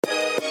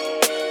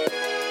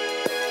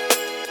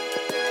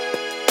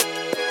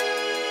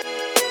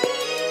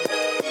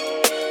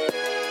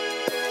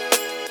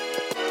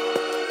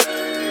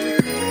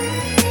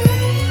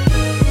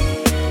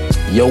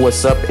Yo,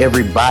 what's up,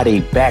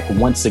 everybody? Back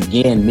once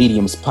again,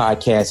 Mediums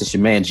Podcast. It's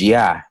your man,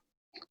 G.I.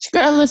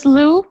 Girl, it's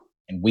Lou.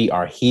 And we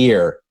are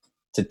here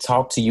to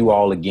talk to you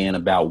all again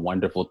about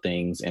wonderful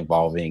things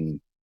involving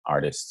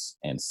artists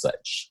and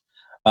such.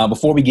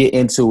 Before we get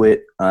into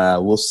it,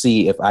 we'll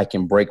see if I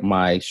can break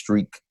my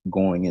streak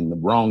going in the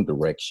wrong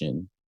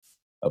direction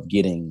of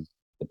getting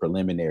the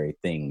preliminary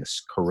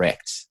things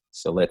correct.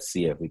 So let's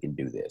see if we can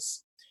do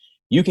this.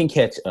 You can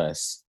catch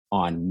us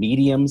on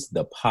Mediums,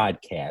 the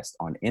podcast,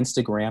 on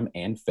Instagram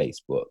and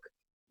Facebook.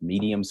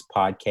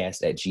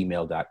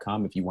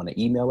 mediumspodcast@gmail.com if you want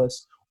to email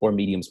us, or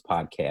Mediums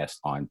Podcast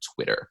on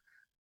Twitter.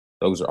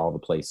 Those are all the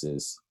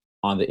places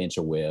on the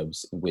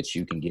interwebs in which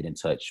you can get in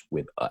touch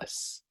with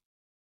us.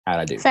 How'd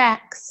I do?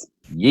 Facts.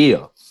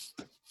 Yeah.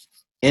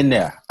 In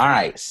there. All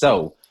right.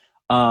 So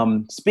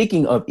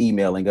speaking of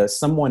emailing us,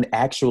 someone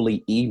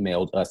actually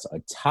emailed us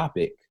a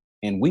topic,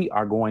 and we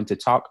are going to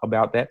talk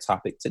about that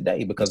topic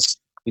today because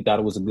we thought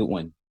it was a good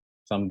one.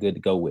 Something good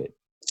to go with.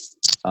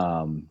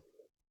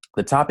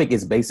 The topic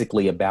is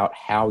basically about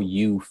how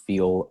you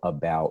feel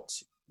about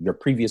your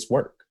previous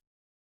work.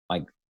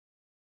 Like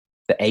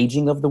the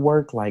aging of the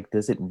work, like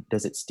does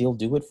it still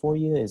do it for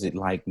you? Is it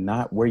like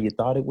not where you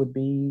thought it would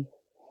be?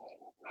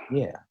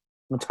 Yeah.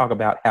 I'm gonna talk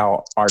about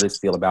how artists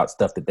feel about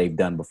stuff that they've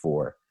done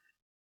before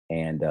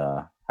and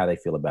how they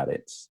feel about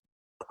it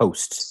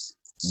post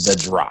the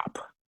drop.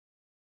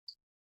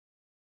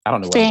 I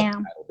don't know what I'm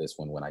gonna title this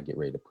one when I get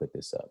ready to put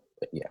this up,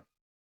 but yeah.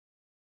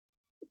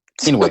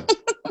 Anyway,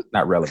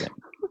 not relevant.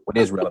 What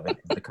is relevant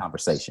is the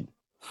conversation.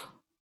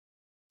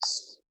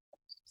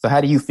 So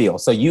how do you feel?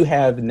 So you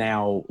have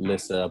now,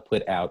 Lissa,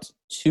 put out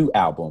 2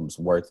 albums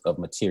worth of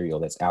material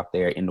that's out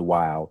there in the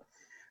wild,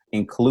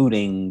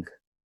 including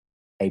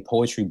a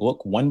poetry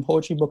book, 1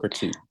 poetry book or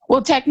 2?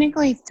 Well,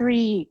 technically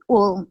 3.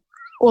 Well,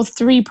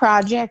 3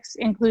 projects,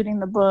 including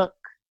the book,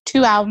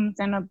 2 albums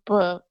and a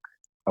book.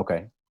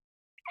 Okay.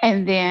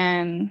 And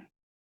then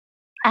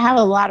I have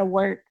a lot of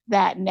work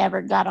that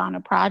never got on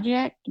a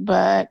project,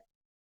 but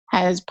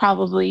has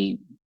probably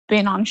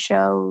been on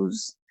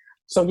shows.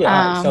 So yeah,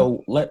 all right.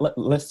 So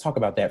let's talk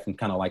about that from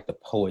kind of like the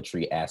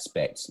poetry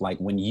aspects. Like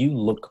when you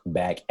look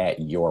back at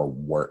your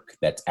work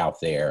that's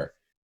out there,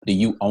 do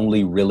you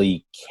only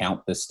really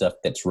count the stuff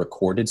that's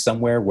recorded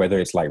somewhere, whether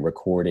it's like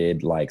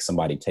recorded, like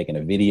somebody taking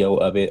a video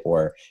of it,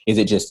 or is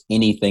it just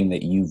anything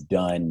that you've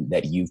done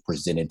that you've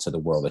presented to the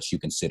world that you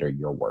consider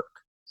your work?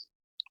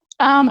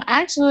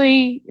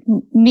 Actually,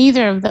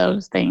 neither of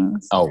those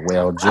things. Oh,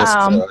 well, just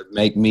to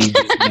make me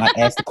just not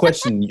ask the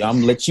question, I'm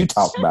gonna let you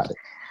talk about it.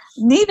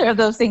 Neither of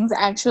those things,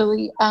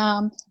 actually.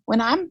 When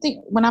I'm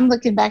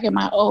looking back at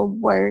my old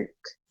work,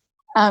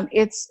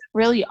 it's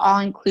really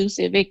all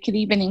inclusive. It could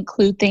even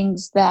include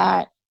things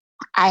that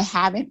I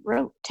haven't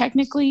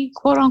technically,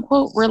 quote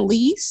unquote,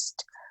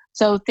 released.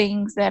 So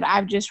things that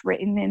I've just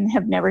written and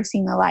have never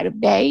seen the light of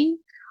day,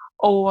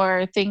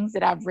 or things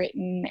that I've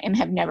written and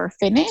have never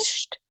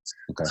finished.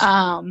 Okay.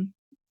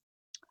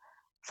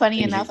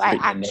 Funny enough, I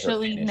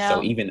actually know.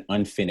 So even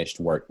unfinished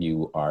work,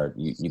 you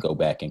go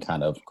back and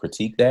kind of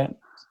critique that?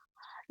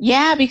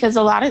 Yeah, because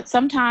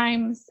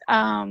sometimes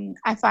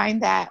I find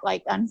that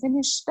like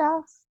unfinished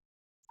stuff,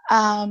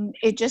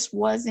 it just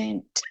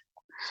wasn't.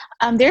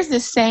 There's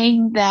this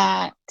saying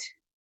that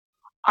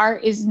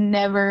art is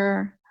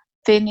never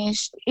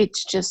finished;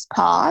 it's just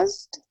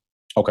paused.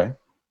 Okay.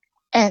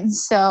 And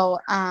so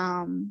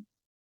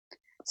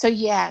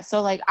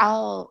like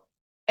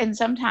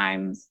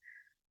sometimes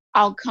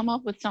I'll come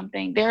up with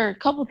something. There are a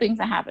couple things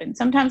that happen.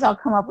 Sometimes I'll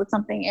come up with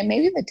something and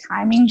maybe the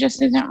timing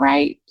just isn't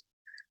right,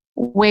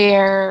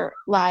 where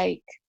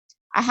like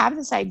I have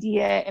this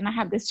idea and I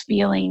have this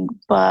feeling,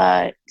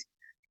 but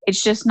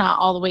it's just not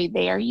all the way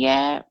there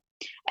yet.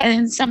 And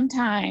then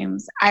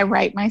sometimes I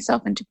write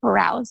myself into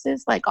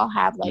paralysis. Like I'll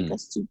have like and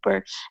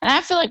I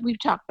feel like we've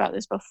talked about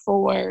this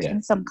before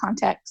in some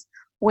context,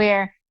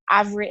 where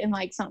I've written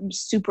like something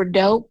super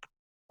dope.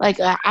 Like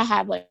I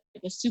have like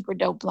a super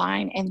dope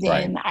line, and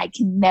then I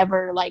can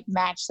never like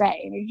match that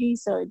energy.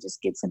 So it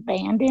just gets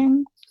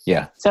abandoned.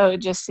 Yeah. So it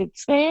just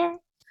sits there.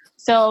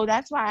 So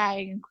that's why I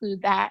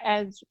include that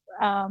as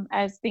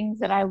things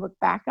that I look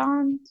back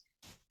on.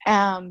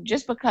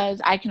 Just because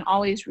I can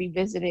always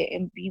revisit it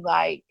and be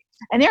like,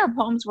 and there are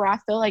poems where I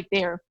feel like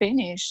they are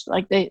finished,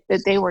 like that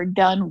they were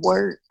done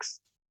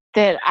works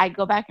that I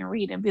go back and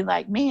read and be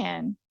like,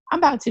 man, I'm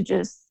about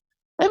to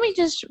let me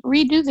just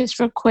redo this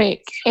real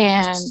quick.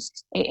 And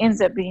it ends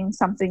up being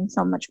something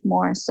so much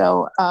more.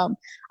 So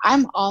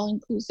I'm all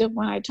inclusive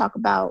when we're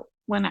talking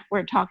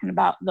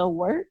about the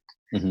work.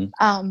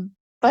 Mm-hmm.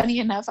 Funny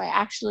enough, I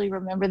actually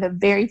remember the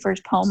very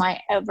first poem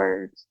I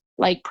ever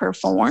like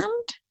performed.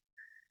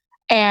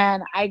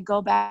 And I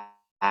go back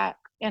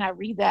and I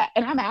read that,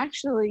 and I'm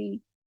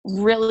actually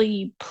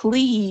really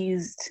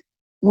pleased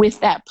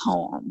with that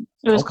poem.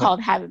 It was called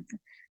Haven't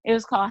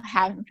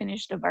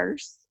Finished a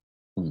Verse.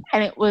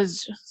 And it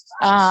was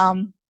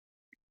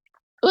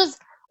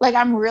like,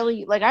 I'm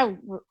really like, I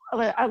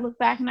look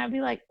back and I'd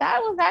be like, that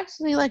was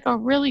actually like a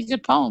really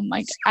good poem.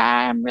 Like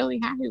I'm really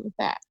happy with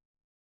that.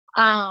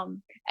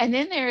 And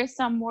then there is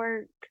some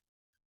work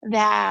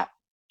that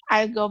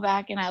I go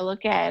back and I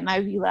look at and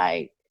I be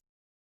like,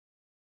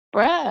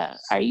 bruh,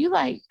 are you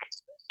like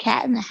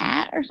Cat in the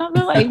Hat or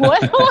something? Like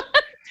what?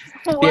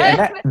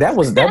 Yeah, and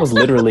What? that was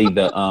literally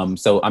the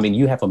so I mean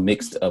you have a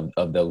mix of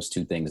those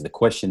two things. The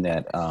question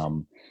that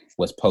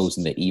was posed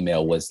in the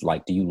email was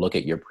like, do you look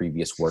at your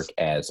previous work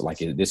as like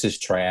this is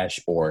trash,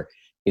 or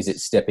is it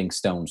stepping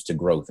stones to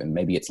growth? And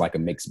maybe it's like a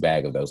mixed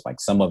bag of those. Like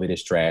some of it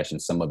is trash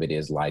and some of it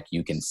is like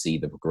you can see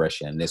the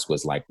progression. And this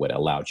was like what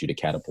allowed you to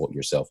catapult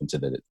yourself into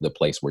the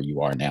place where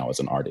you are now as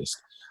an artist.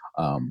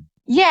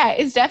 Yeah,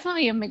 it's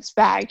definitely a mixed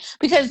bag,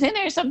 because then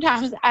there's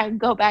sometimes I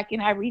go back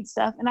and I read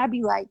stuff and I'd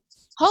be like,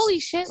 holy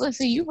shit,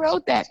 listen, you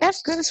wrote that.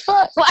 That's good as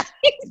fuck.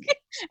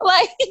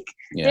 Like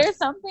Yeah. there's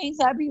some things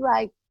I'd be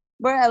like,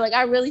 bruh, like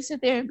I really sit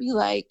there and be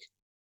like,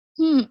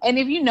 And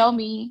if you know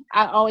me,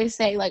 I always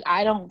say like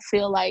I don't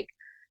feel like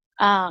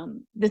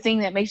the thing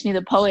that makes me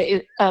the poet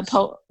is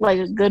like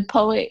a good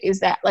poet is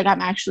that like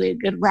I'm actually a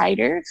good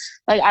writer.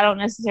 Like I don't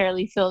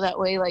necessarily feel that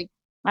way. Like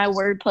my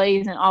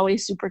wordplay isn't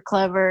always super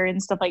clever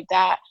and stuff like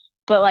that.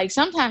 But like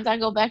sometimes I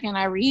go back and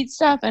I read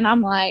stuff and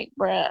I'm like,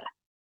 bruh,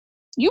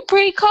 you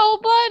pretty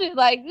cold blooded.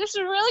 Like this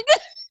is really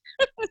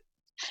good.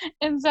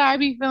 And so I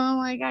be feeling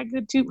like I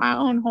could toot my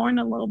own horn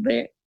a little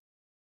bit.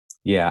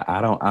 Yeah, I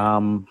don't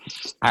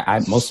I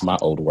most of my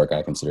old work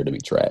I consider to be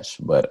trash.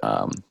 But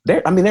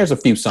there's a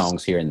few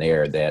songs here and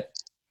there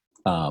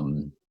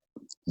um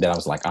that I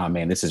was like, oh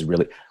man, this is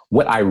really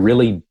what I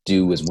really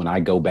do is when I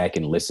go back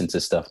and listen to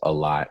stuff a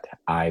lot,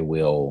 I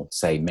will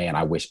say, man,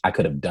 I wish I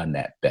could have done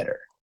that better.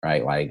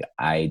 Right. Like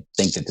I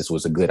think that this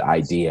was a good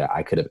idea.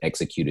 I could have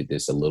executed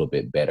this a little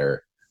bit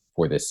better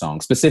for this song,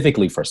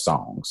 specifically for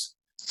songs.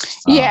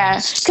 Yeah,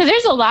 because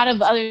there's a lot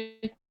of other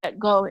that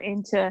go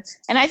into,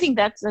 and I think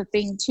that's the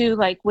thing too,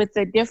 like with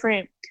the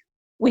different,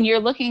 when you're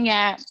looking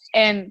at,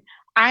 and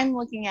I'm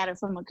looking at it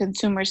from a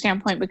consumer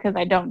standpoint because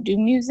I don't do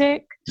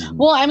music. Mhm.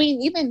 Well, I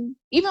mean,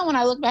 even when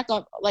I look back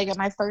up like at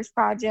my first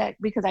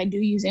project, because I do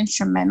use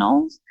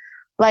instrumentals,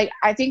 like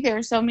I think there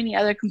are so many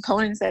other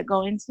components that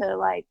go into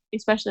like,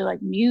 especially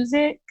like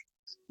music,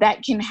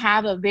 that can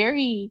have a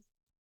very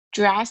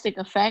drastic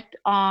effect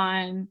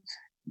on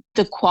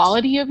the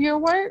quality of your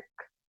work,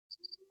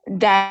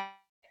 that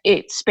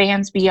it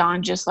spans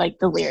beyond just like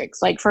the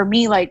lyrics. Like for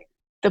me, like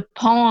the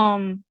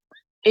poem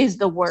is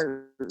the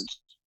words,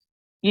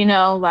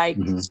 like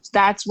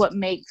that's what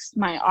makes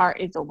my art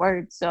is the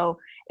words. So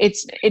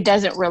it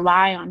doesn't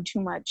rely on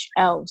too much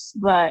else.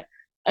 But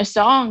a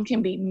song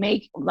can be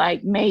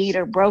made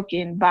or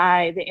broken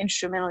by the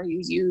instrumental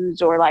you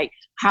use, or like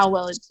how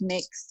well it's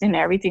mixed and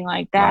everything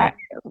like that.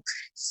 Right.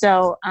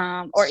 So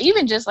or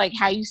even just like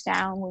how you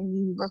sound when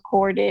you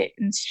record it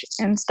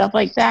and stuff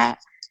like that.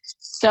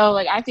 So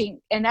like I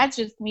think, and that's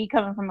just me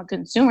coming from a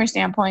consumer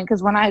standpoint,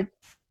 because when I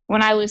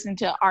listen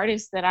to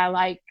artists that I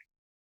like,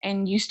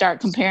 and you start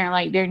comparing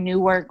like their new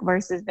work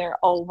versus their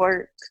old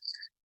work,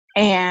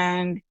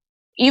 and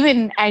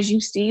even as you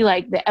see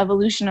like the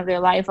evolution of their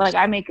life, like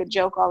I make a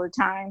joke all the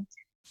time,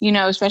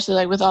 especially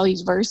like with all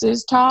these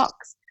versus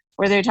talks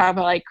where they're talking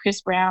about like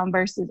Chris Brown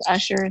versus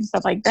Usher and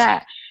stuff like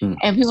that.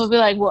 And people be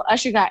like, well,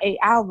 Usher got 8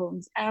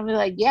 albums. And I'll be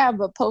like, yeah,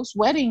 but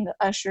post-wedding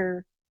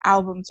Usher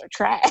albums are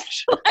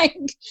trash. Like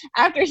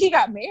after he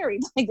got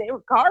married, like they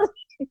were garbage.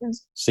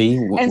 See,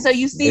 and so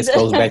you see this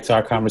goes back to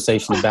our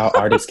conversation about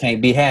artists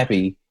can't be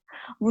happy.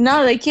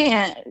 No, they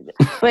can't.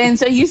 And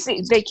so you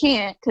see, they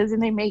can't, because then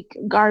they make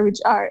garbage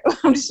art.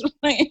 I'm just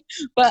playing.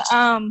 But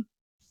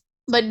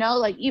no,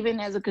 like even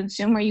as a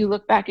consumer, you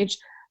look back at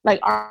like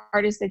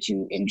artists that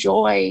you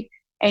enjoy,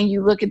 and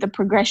you look at the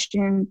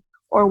progression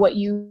or what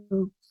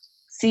you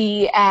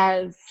see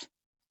as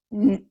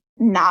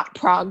not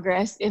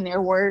progress in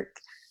their work,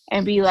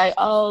 and be like,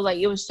 oh, like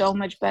it was so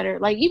much better.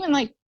 Like even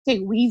like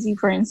take Weezy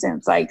for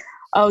instance. Like,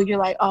 oh, you're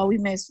like, oh, we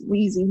miss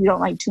Weezy. We don't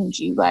like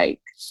Tunchi.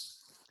 Like.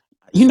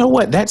 You know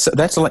what? That's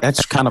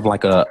kind of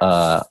like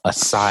a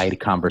side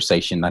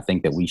conversation I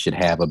think that we should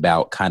have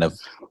about kind of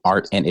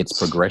art and its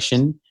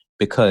progression,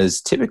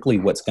 because typically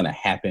what's going to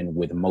happen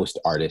with most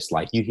artists,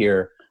 like you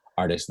hear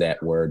artists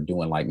that were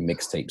doing like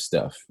mixtape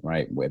stuff,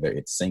 right? Whether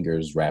it's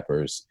singers,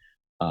 rappers,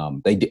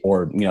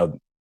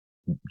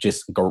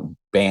 just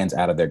bands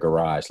out of their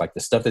garage, like the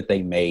stuff that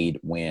they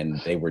made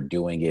when they were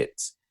doing it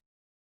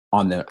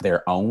on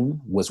their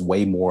own was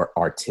way more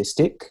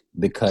artistic,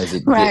 because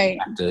it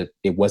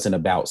it wasn't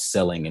about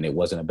selling, and it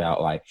wasn't about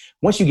like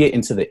once you get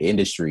into the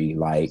industry,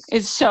 like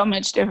it's so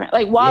much different.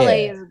 Like Wale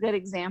is a good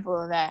example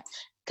of that,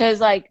 because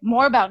like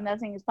More About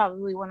Nothing is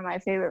probably one of my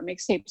favorite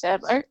mixtapes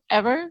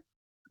ever.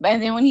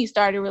 And then when he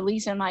started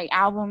releasing like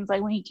albums,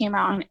 like when he came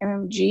out on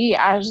MMG,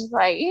 I was just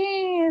like,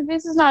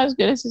 this is not as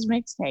good as his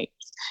mixtapes,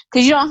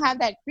 because you don't have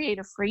that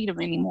creative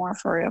freedom anymore,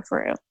 for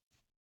real.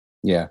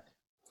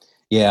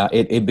 Yeah,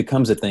 it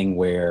becomes a thing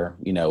where,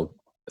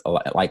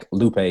 like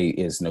Lupe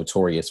is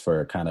notorious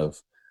for kind of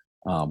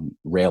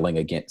railing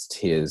against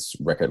his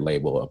record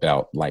label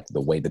about like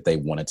the way that they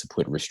wanted to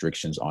put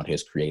restrictions on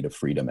his creative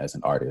freedom as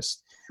an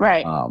artist.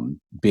 Right.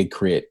 Big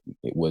Crit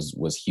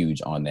was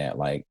huge on that,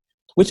 like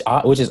which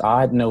is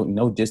odd.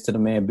 No diss to the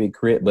man, Big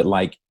Crit, but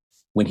like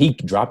when he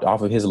dropped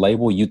off of his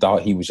label, you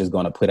thought he was just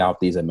going to put out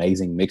these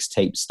amazing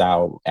mixtape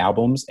style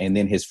albums. And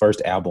then his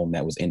first album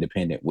that was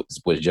independent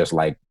was just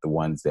like the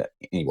ones that,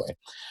 anyway,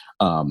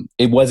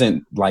 it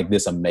wasn't like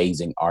this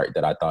amazing art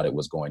that I thought it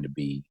was going to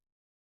be.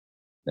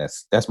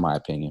 That's my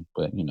opinion.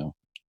 But, you know,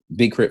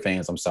 Big Crit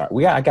fans, I'm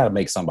sorry. I got to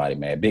make somebody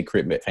mad. Big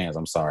Crit fans,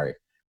 I'm sorry.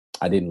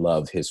 I didn't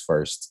love his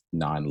first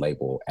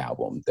non-label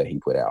album that he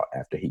put out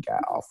after he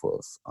got off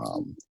of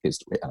his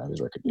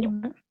record deal.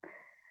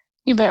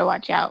 You better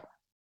watch out.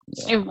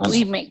 Yeah, it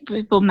really makes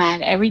people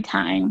mad every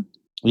time.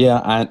 Yeah,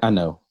 I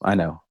know.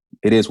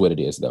 It is what it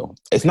is, though.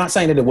 It's not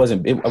saying that it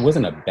wasn't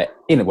a bad.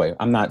 Anyway,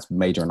 I'm not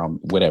majoring on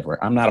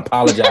whatever. I'm not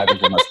apologizing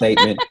for my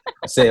statement.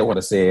 I said what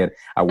I said.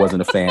 I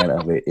wasn't a fan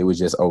of it. It was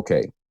just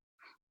okay.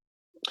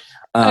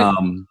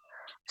 So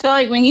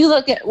like when you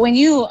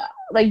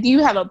do you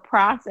have a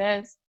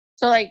process?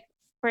 So like,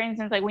 for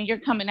instance, like when you're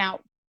coming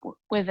out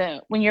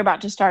when you're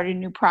about to start a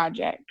new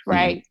project,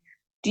 right? Mm-hmm.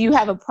 Do you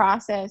have a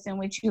process in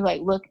which you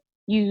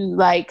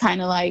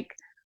kind of like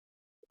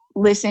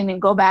listen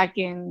and go back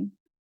and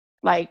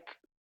like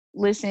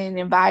listen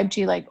and vibe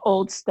to like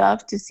old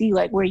stuff to see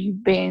like where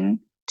you've been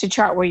to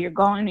chart where you're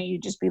going, and you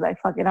just be like,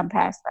 fuck it, I'm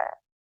past that?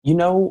 You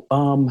know,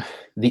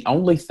 the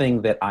only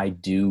thing that I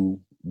do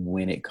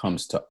when it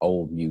comes to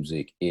old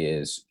music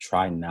is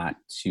try not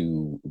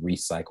to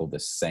recycle the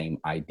same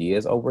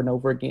ideas over and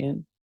over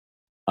again.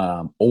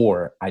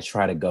 Or I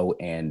try to go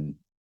and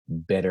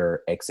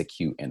better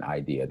execute an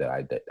idea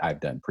that I've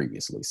done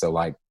previously. So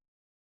like,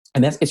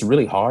 and it's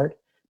really hard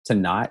to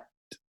not,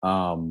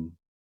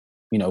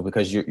 you know,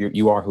 because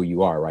you are who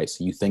you are, right?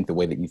 So you think the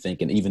way that you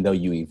think, and even though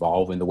you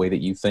evolve in the way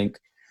that you think,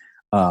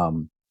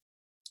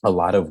 a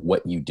lot of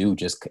what you do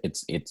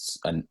it's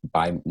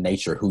by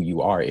nature who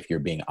you are if you're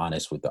being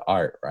honest with the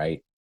art,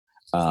 right?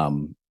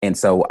 And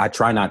so I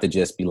try not to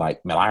just be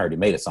like, man, I already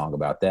made a song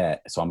about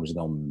that, so I'm just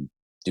gonna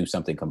do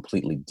something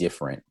completely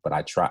different. But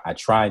I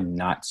try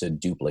not to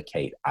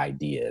duplicate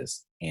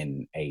ideas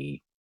in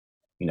a,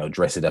 you know,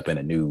 dress it up in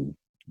a new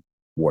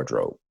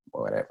wardrobe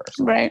or whatever.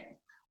 So right.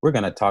 We're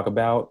gonna talk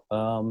about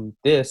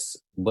this,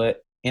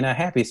 but in a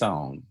happy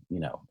song, you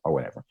know, or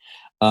whatever.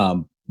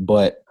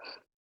 But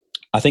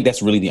I think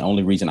that's really the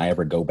only reason I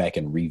ever go back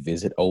and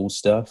revisit old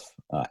stuff.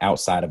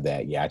 Outside of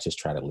that, yeah, I just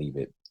try to leave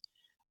it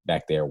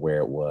back there where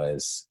it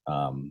was.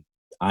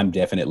 I'm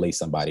definitely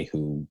somebody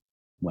who,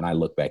 when I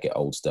look back at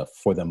old stuff,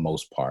 for the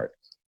most part,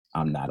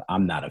 I'm not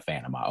a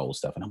fan of my old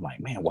stuff. And I'm like,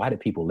 man, why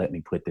did people let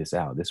me put this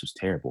out? This was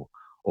terrible.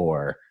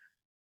 Or,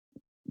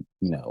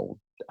 you know,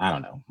 I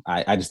don't know.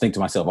 I just think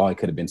to myself, oh, it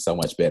could have been so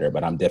much better.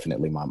 But I'm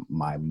definitely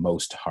my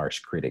most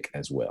harsh critic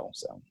as well.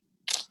 So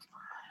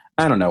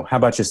I don't know. How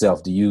about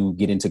yourself? Do you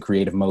get into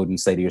creative mode and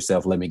say to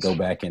yourself, let me go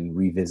back and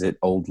revisit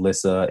old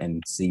Lissa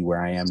and see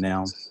where I am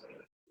now?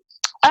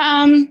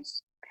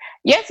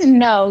 Yes and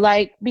no.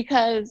 Like,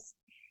 because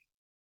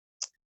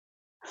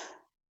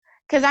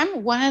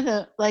I'm one of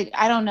the, like,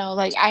 I don't know,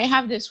 like I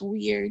have this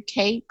weird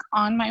take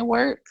on my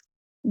work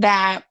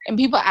that, and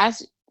people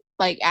ask,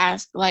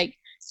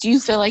 do you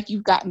feel like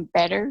you've gotten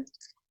better?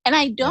 And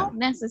I don't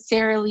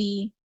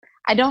necessarily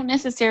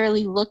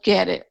look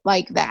at it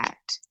like that.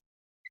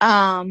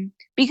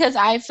 Because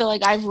I feel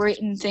like I've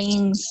written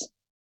things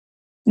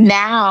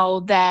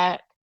now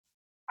that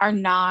are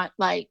not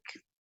like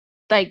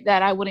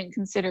that I wouldn't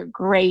consider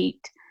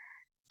great.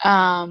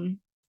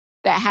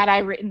 That had I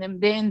written them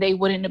then, they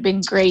wouldn't have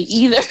been great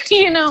either,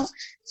 you know?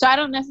 So I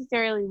don't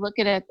necessarily look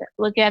at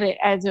it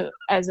as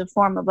a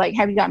form of like,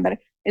 have you gotten better?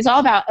 It's all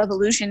about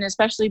evolution,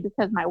 especially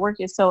because my work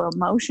is so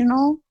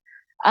emotional.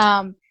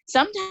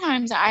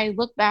 Sometimes I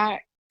look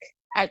back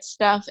at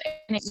stuff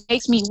and it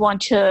makes me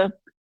want to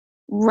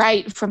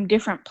write from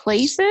different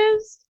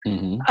places.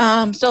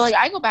 Mm-hmm. So like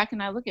I go back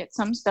and I look at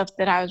some stuff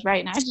that I was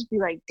writing, I just be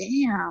like,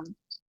 damn,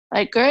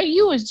 like, girl,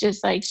 you was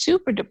just like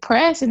super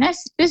depressed, and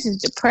this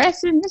is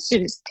depressing. This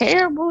shit is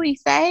terribly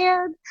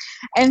sad.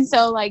 And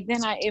so like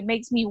then it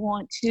makes me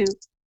want to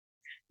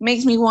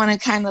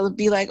kind of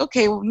be like,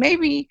 okay, well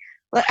maybe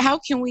how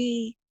can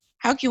we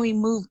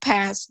move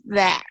past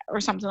that or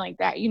something like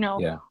that, you know?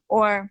 Yeah.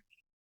 Or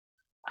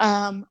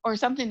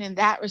something in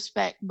that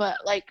respect. But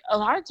like a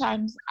lot of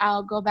times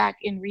I'll go back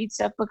and read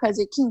stuff because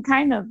it can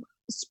kind of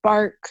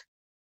spark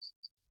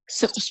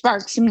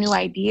some new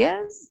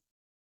ideas.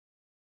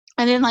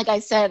 And then, like I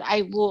said,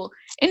 I will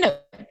end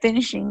up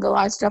finishing a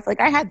lot of stuff.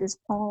 Like I had this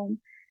poem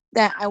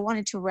that I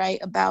wanted to write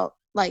about,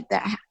 like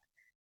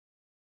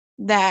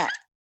that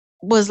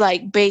was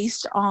like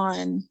based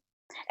on,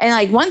 and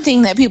like one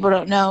thing that people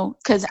don't know,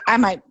 because I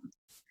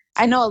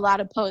know a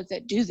lot of poets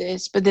that do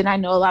this, but then I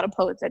know a lot of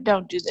poets that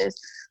don't do this.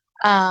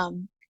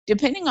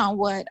 Depending on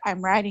what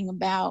I'm writing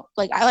about,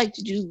 like I like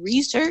to do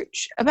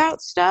research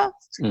about stuff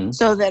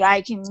so that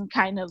I can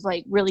kind of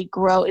like really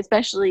grow,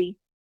 especially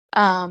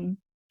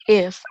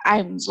if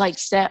I'm like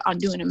set on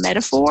doing a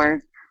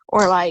metaphor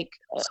or like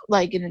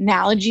an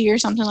analogy or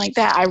something like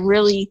that. I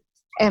really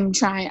am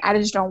trying. I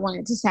just don't want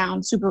it to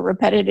sound super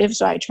repetitive,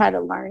 so I try to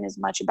learn as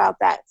much about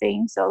that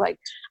thing. So like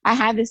I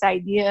had this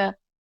idea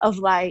of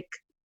like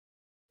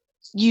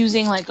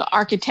using like an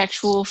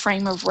architectural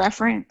frame of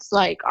reference,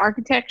 like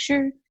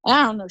architecture. And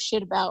I don't know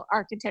shit about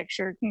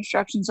architecture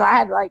construction. So I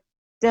had like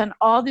done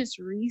all this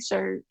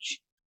research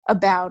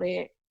about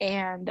it,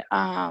 and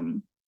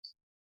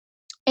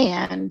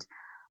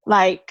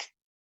like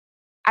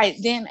I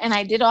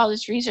did all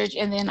this research,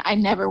 and then I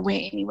never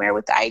went anywhere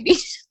with the idea.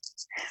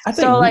 I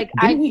think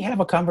didn't we have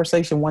a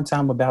conversation one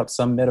time about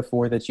some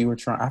metaphor that you were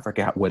trying? I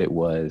forgot what it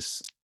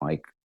was.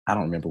 Like, I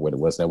don't remember what it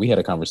was. Now, we had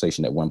a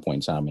conversation at one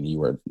point in time, and you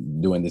were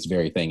doing this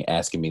very thing,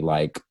 asking me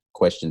like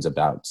questions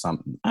about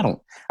something.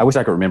 I wish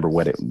I could remember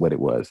what it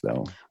was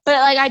though. But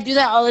like I do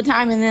that all the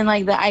time, and then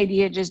like the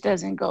idea just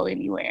doesn't go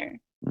anywhere.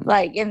 Mm-hmm.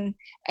 Like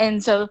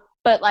and so,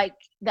 but like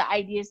the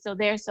idea is still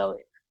there, so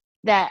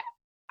that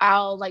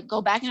I'll like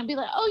go back and I'll be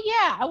like, oh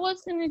yeah, I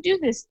was gonna do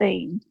this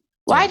thing.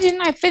 Why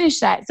didn't I finish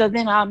that? So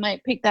then I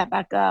might pick that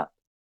back up.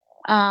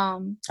 I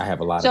have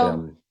a lot of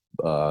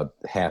them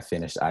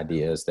half-finished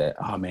ideas that,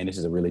 oh man, this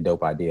is a really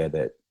dope idea,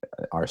 that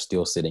are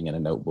still sitting in a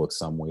notebook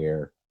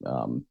somewhere,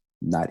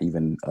 not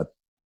even a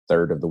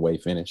third of the way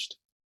finished.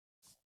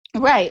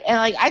 Right. And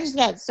like I just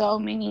got so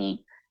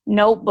many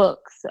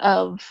notebooks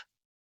of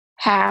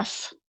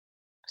half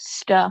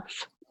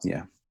stuff.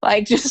 Yeah.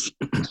 Like just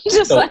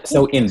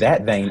so in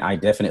that vein, I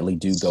definitely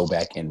do go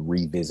back and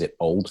revisit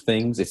old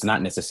things. It's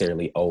not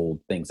necessarily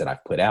old things that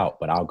I've put out,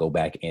 but I'll go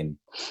back and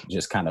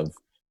just kind of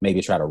maybe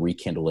try to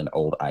rekindle an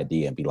old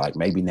idea and be like,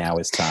 maybe now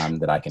it's time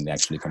that I can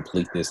actually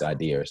complete this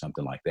idea or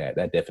something like that.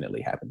 That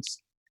definitely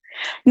happens.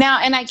 Now,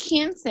 and I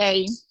can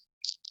say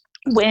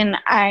when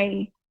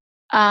I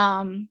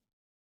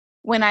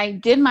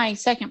did my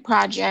second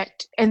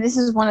project, and this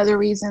is one of the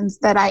reasons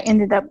that I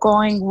ended up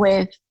going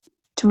with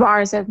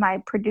Tavares as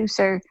my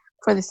producer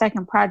for the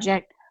second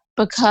project,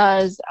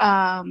 because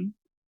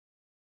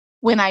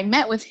when I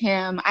met with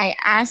him, I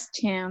asked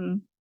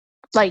him,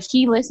 like,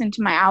 he listened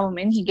to my album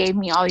and he gave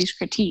me all these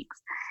critiques.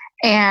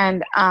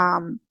 And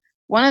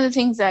one of the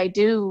things that I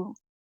do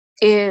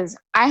is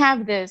I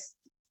have this,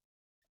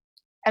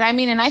 and I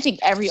mean, and I think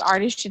every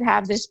artist should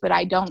have this, but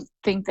I don't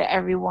think that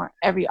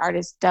every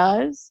artist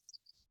does,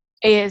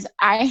 is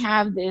I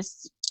have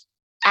this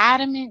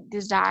adamant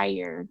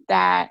desire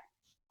that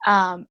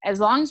as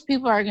long as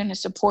people are going to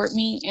support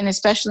me, and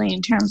especially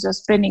in terms of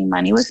spending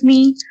money with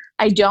me,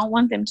 I don't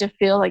want them to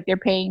feel like they're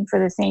paying for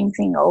the same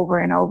thing over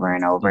and over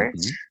and over.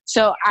 Mm-hmm.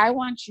 So I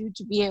want you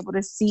to be able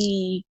to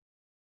see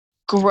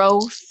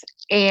growth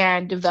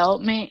and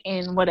development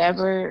in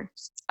whatever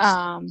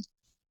I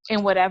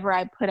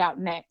put out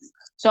next.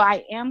 So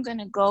I am going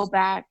to go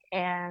back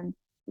and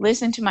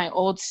listen to my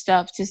old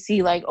stuff to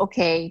see, like,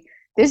 okay,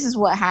 this is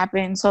what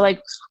happened. So like,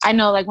 I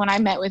know, like, when I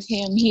met with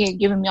him, he had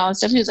given me all this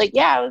stuff. He was like,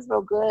 yeah, it was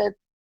real good.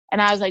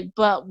 And I was like,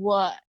 but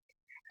what?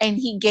 And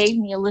he gave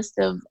me a list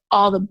of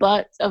all the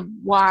buts of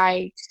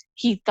why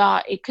he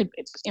thought it could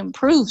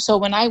improve. So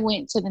when I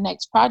went to the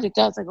next project,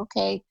 I was like,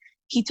 okay,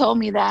 he told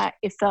me that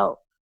it felt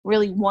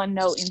really one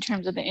note in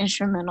terms of the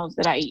instrumentals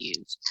that I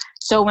used.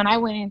 So when I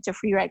went into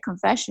Free Write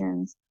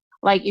Confessions,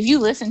 like, if you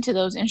listen to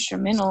those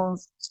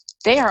instrumentals,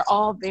 they are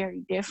all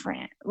very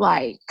different.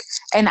 Like,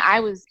 and I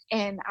was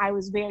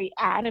very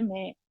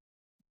adamant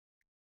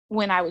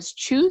when I was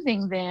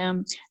choosing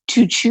them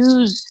to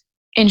choose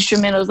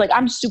instrumentals. Like,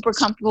 I'm super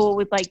comfortable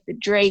with like the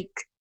Drake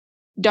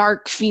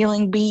dark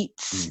feeling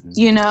beats, mm-hmm.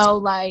 you know,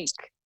 like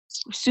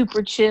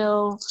super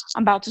chill,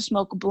 I'm about to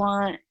smoke a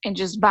blunt and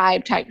just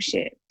vibe type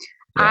shit.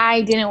 Yeah.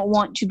 I didn't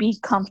want to be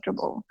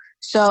comfortable.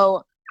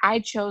 So I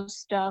chose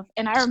stuff,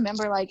 and I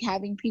remember like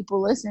having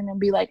people listen and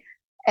be like,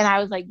 and I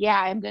was like, yeah,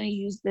 I'm going to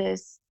use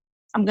this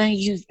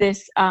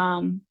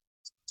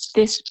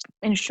this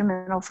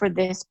instrumental for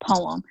this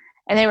poem.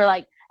 And they were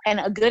like, and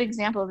a good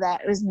example of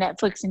that was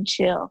Netflix and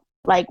Chill.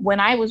 Like, when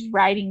I was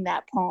writing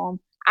that poem,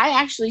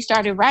 I actually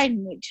started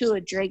writing it to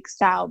a Drake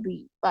style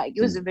beat. Like,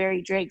 it was a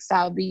very Drake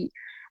style beat.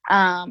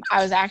 I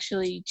was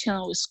actually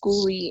chilling with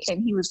Schoolie,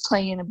 and he was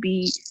playing a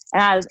beat,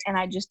 and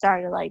I just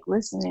started like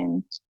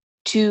listening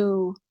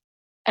to,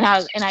 and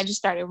I just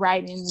started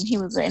writing,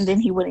 and then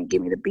he wouldn't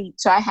give me the beat,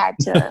 so I had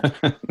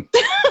to.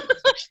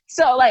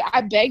 So like,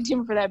 I begged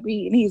him for that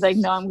beat, and he's like,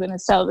 no, I'm gonna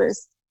sell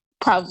this,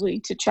 probably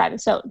to try to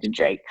sell it to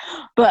Drake.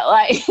 But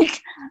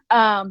like,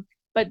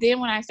 but then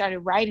when I started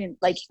writing,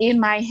 like, in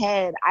my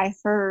head, I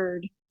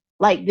heard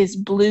like this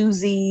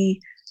bluesy,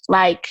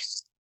 like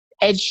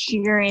Ed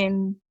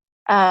Sheeran,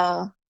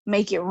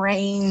 Make It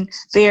Rain,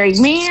 very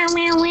meow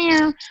meow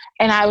meow,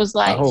 and I was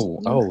like,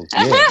 oh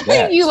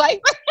yeah, you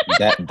like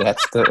that?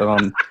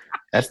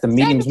 That's the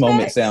Meetings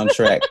Moment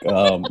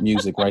soundtrack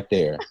music right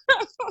there.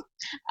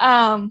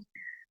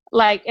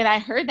 Like, and I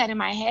heard that in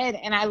my head,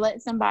 and I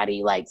let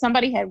somebody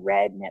had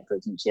read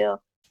Netflix and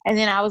Chill, and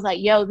then I was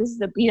like, yo, this is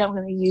the beat I'm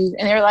going to use.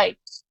 And they're like,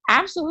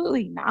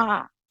 absolutely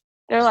not.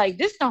 They're like,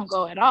 this don't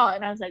go at all.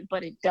 And I was like,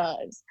 but it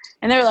does.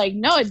 And they're like,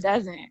 no, it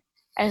doesn't.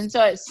 And so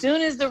as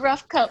soon as the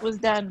rough cut was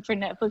done for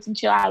Netflix and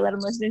Chill, I let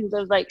them listen to it. I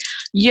was like,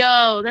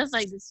 yo, that's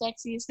like the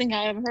sexiest thing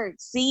I ever heard.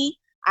 See,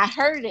 I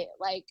heard it.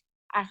 Like,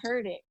 I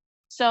heard it.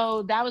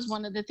 So that was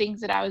one of the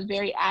things that I was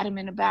very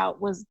adamant about,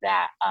 was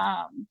that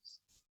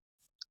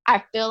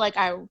I feel like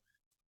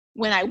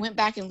when I went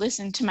back and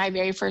listened to my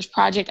very first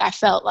project, I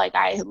felt like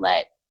I had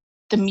let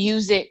the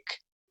music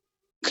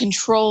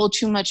control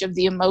too much of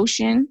the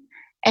emotion.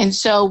 And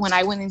so when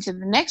I went into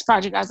the next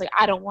project, I was like,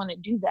 I don't want to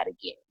do that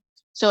again.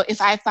 So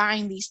if I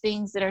find these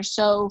things that are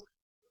so,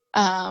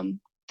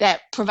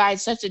 that provide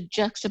such a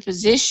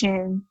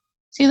juxtaposition.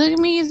 See, look at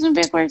me using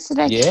big words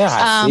today. Yeah,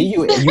 I see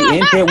you. You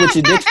in here with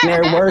your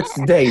dictionary words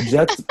today.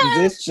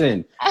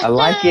 Juxtaposition. I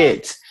like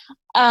it.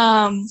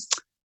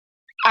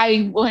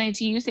 I wanted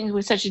to use things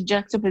with such a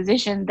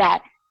juxtaposition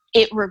that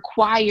it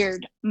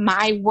required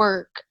my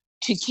work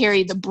to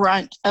carry the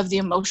brunt of the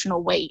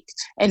emotional weight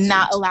and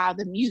not allow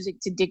the music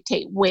to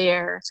dictate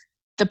where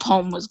the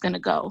poem was going to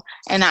go.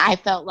 And I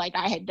felt like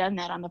I had done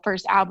that on the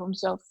first album.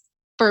 So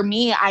for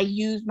me, I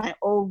use my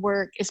old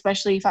work,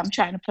 especially if I'm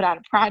trying to put out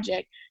a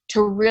project,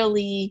 to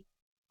really,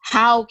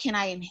 how can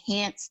I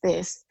enhance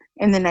this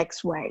in the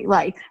next way?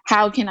 Like,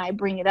 how can I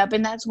bring it up?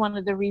 And that's one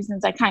of the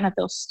reasons I kind of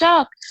feel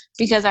stuck,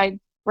 because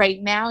right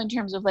now, in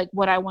terms of like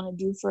what I want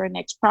to do for a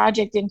next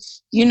project, and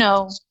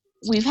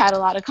we've had a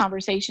lot of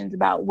conversations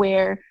about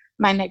where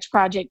my next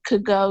project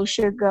could go,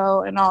 should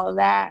go, and all of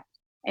that.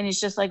 And it's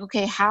just like,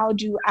 okay, how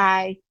do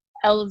I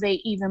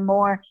elevate even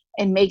more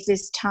and make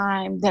this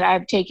time that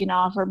I've taken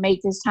off, or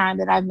make this time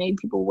that I've made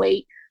people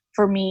wait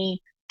for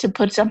me to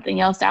put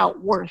something else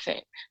out worth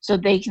it, so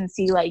they can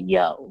see like,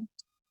 yo,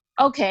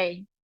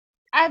 okay,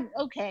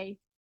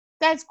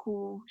 that's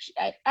cool.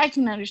 I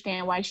can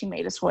understand why she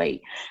made us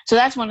wait. So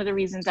that's one of the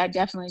reasons I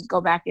definitely go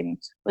back and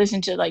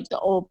listen to like the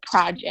old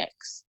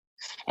projects.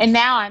 And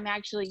now I'm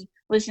actually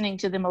listening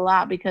to them a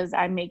lot because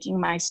I'm making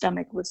my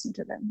stomach listen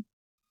to them.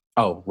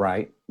 Oh,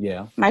 right.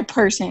 Yeah. My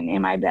person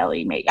in my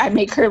belly I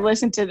make her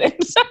listen to them.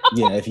 So.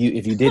 Yeah. If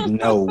you didn't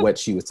know what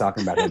she was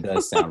talking about, it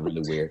does sound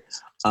really weird.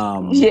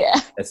 Yeah.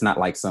 It's not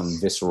like some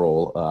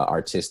visceral it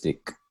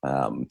artistic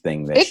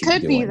thing that she's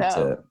could doing be,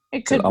 though.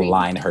 to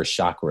align her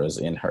chakras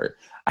in her.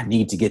 I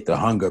need to get the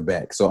hunger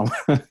back. So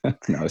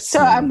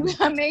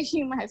I'm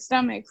making my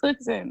stomach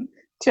listen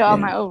to all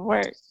my old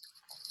work.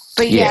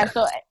 But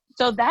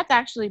so that's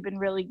actually been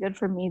really good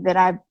for me, that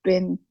I've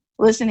been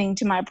listening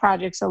to my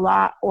projects a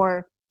lot,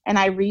 and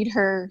I read to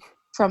her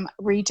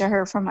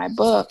from my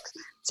books.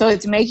 So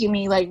it's making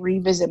me like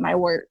revisit my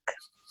work.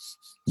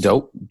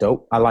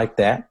 Dope. I like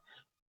that.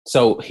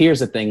 So here's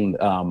the thing.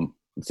 I'm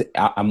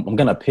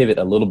going to pivot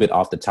a little bit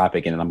off the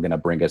topic, and I'm going to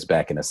bring us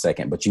back in a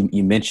second. But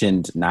you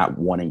mentioned not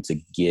wanting to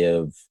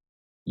give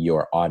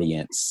your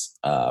audience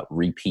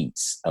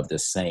repeats of the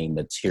same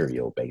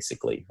material,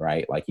 basically,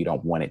 right? Like you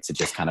don't want it to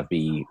just kind of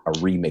be a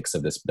remix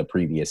of the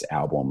previous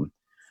album.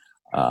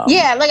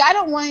 Like I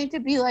don't want it to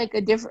be like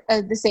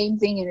the same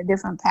thing in a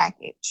different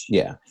package.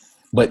 Yeah,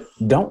 but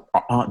don't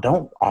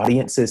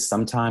audiences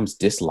sometimes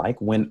dislike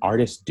when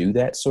artists do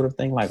that sort of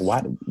thing? Like,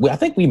 why? I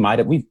think we might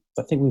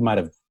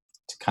have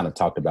kind of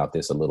talked about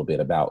this a little bit,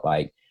 about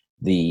like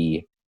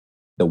the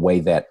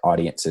way that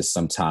audiences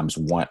sometimes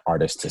want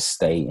artists to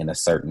stay in a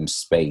certain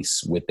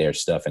space with their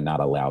stuff and not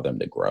allow them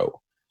to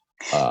grow.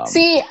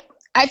 See,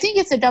 I think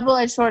it's a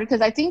double-edged sword, because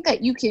I think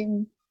that you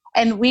can,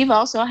 and we've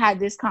also had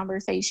this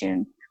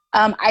conversation.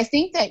 I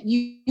think that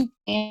you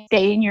can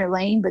stay in your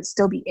lane but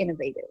still be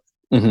innovative.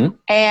 Mm-hmm.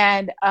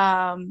 And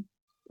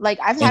like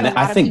I've had a lot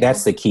I think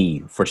that's the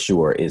key for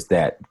sure, is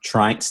that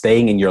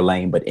staying in your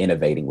lane but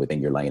innovating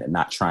within your lane, and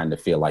not trying to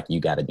feel like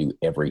you got to do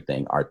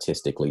everything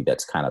artistically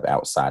that's kind of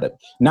outside of,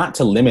 not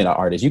to limit an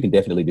artist. You can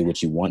definitely do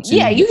what you want to.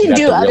 Yeah, you can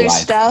do other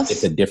stuff.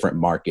 It's a different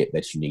market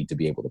that you need to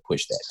be able to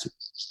push that to.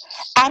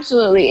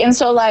 Absolutely. And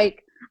so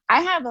like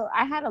I had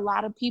a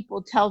lot of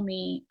people tell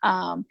me,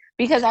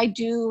 because I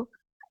do,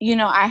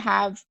 I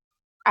have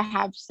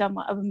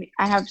somewhat of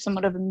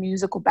a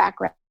musical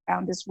background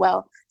as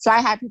well. So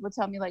I had people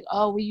tell me like,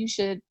 oh, well, you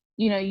should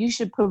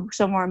put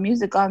some more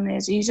music on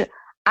this. You should.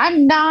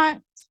 I'm not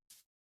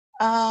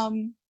a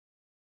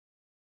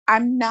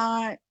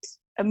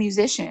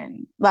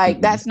musician. Like,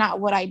 mm-hmm. That's not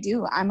what I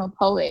do. I'm a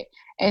poet.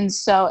 And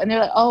they're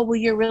like, oh, well,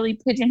 you're really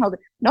pigeonholed.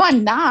 No,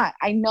 I'm not.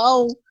 I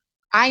know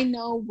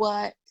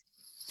what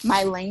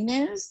my lane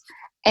is,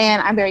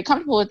 and I'm very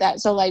comfortable with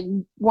that. So like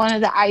one of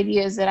the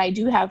ideas that I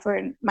do have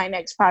for my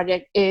next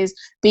project is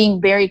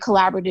being very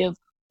collaborative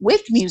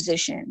with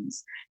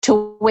musicians,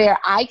 to where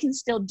I can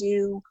still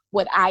do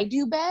what I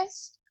do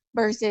best,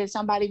 versus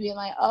somebody being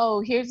like,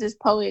 oh, here's this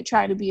poet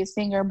trying to be a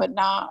singer, but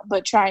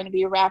trying to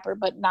be a rapper,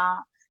 but not.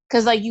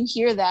 Because like you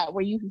hear that,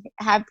 where you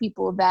have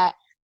people that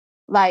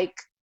like,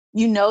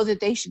 that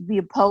they should be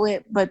a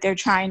poet, but they're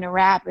trying to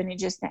rap, and it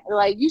just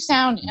like you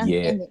sound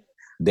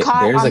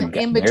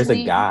there's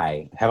a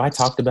guy. Have I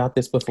talked about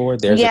this before?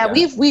 We've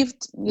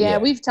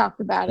talked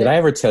about it. Did I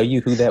ever tell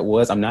you who that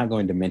was? I'm not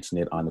going to mention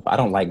it I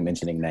don't like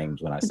mentioning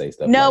names when I say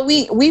stuff. No,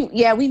 we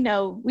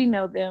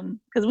know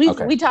them, because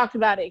we talked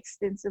about it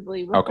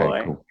extensively before.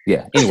 Okay, cool.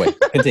 Yeah. Anyway,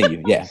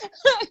 continue. Yeah.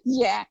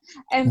 Yeah.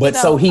 And but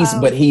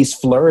he's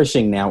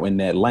flourishing now in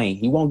that lane.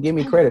 He won't give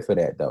me credit for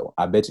that, though.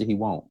 I bet you he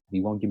won't. He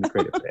won't give me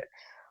credit for that.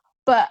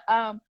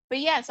 But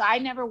yeah, so I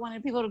never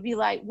wanted people to be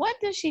like, what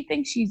does she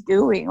think she's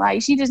doing?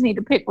 Like, she just need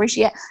to pick where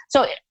she at.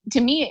 So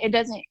to me, it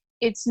doesn't,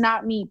 it's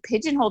not me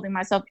pigeonholing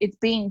myself. It's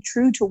being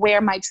true to where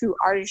my true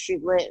artistry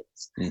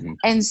lives. Mm-hmm.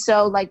 And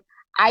so like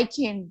I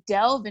can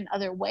delve in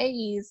other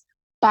ways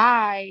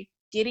by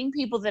getting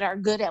people that are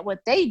good at what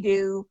they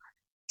do,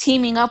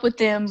 teaming up with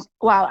them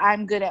while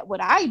I'm good at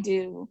what I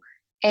do.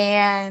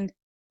 And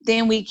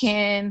then we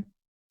can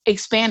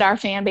expand our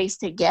fan base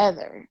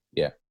together.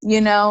 Yeah. You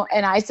know,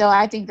 and I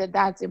think that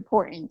that's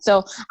important.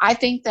 So I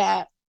think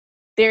that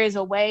there is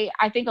a way.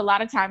 I think a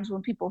lot of times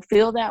when people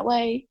feel that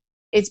way,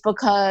 it's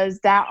because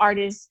that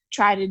artist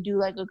tried to do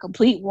like a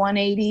complete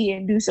 180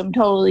 and do some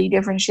totally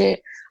different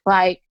shit.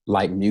 Like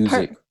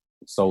Music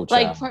Soul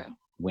Child,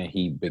 when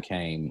he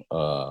became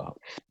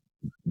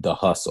The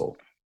Hustle.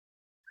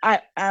 I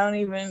don't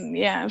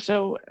even,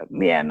 so,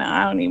 no,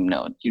 I don't even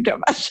know what you're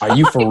talking about. Are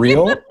you for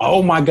real?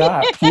 Oh my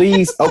God,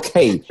 please.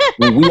 Okay,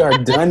 when we are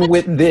done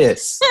with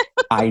this,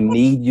 I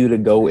need you to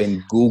go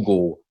and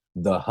Google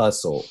The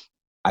Hustle.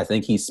 I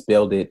think he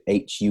spelled it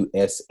Hussel.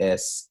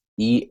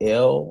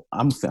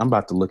 I'm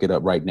about to look it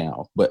up right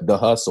now. But The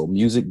Hustle,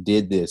 Music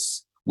did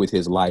this with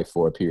his life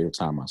for a period of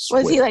time, I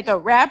swear. Was he like a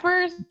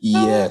rapper?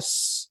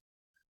 Yes.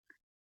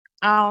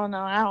 I don't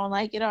know. I don't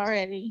like it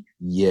already.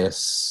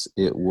 Yes,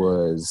 it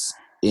was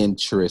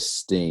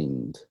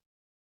interesting.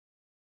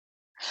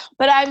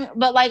 But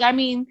I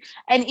mean,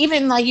 and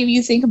even like if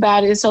you think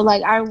about it, so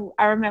like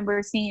I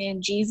remember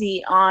seeing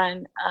Jeezy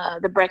on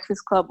the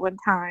Breakfast Club one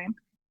time,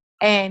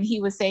 and he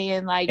was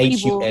saying like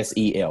Hussel.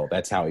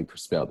 That's how he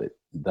spelled it.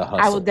 The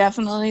Hustle. I will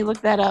definitely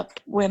look that up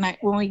when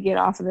we get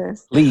off of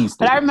this. Please.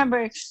 But I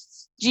remember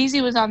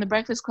Jeezy was on the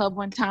Breakfast Club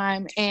one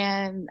time,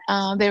 and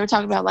they were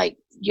talking about like,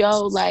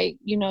 yo, like,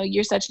 you know,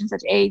 you're such and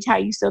such age, how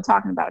you still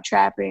talking about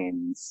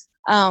trapping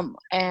and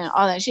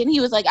all that shit. And he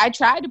was like, I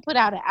tried to put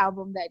out an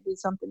album that did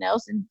something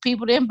else, and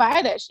people didn't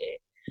buy that shit.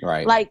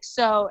 Right. Like,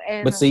 so,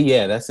 and but see,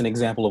 yeah, that's an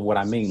example of what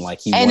I mean. Like,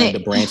 he wanted to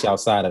branch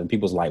outside of it.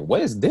 People's like,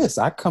 what is this?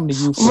 I come to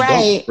you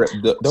for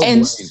dope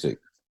music.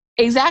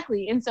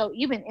 Exactly. And so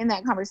even in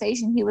that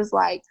conversation, he was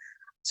like,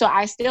 so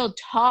I still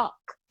talk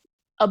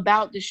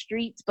about the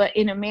streets, but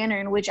in a manner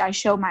in which I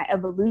show my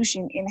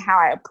evolution in how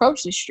I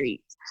approach the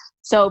streets.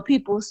 So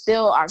people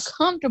still are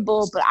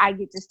comfortable, but I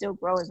get to still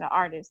grow as an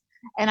artist.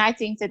 And I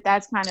think that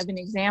that's kind of an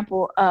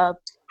example of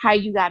how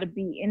you got to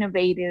be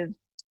innovative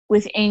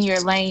within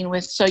your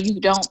lane, so you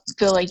don't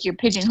feel like you're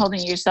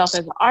pigeonholing yourself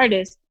as an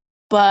artist,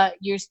 but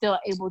you're still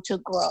able to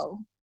grow.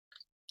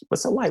 But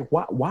so like,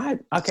 why?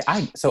 Okay,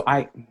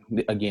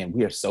 again,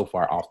 we are so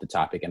far off the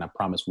topic, and I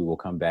promise we will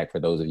come back for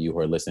those of you who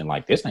are listening.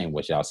 Like, this ain't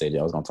what y'all said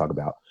y'all was gonna talk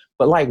about.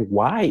 But like,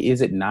 why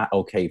is it not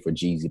okay for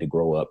Jeezy to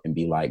grow up and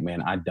be like,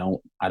 man, I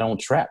don't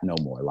trap no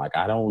more. Like,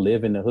 I don't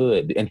live in the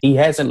hood, and he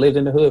hasn't lived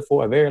in the hood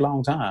for a very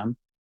long time.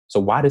 So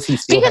why does he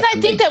still have to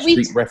make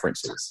street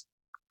references?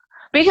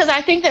 Because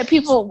I think that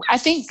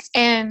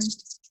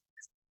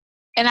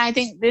and I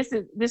think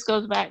this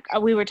goes back.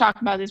 We were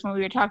talking about this when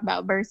we were talking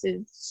about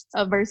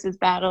versus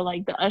battle,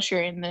 like the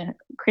Usher and the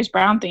Chris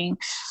Brown thing.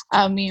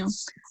 And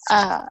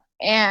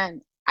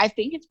I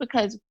think it's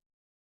because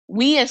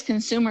we as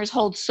consumers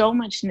hold so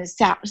much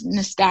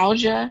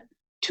nostalgia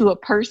to a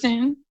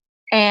person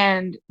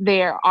and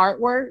their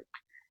artwork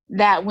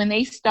that when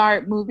they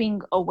start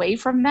moving away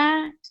from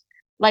that,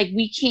 like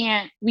we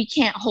can't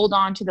hold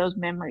on to those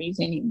memories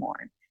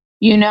anymore.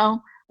 You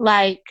know,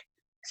 like,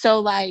 so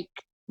like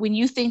when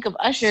you think of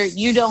Usher,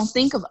 you don't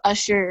think of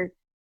Usher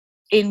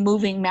in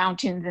Moving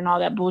Mountains and all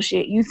that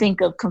bullshit. You think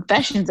of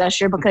Confessions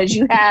Usher because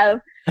you have.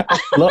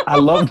 I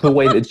love the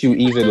way that you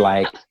even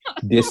like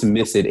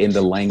dismiss it in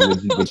the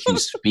language in which you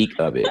speak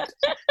of it.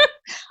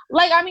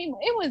 Like, I mean,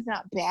 it was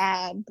not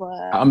bad,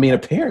 but. I mean,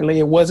 apparently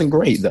it wasn't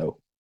great though.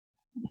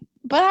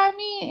 But I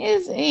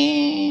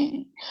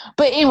mean,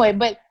 but anyway,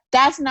 but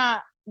that's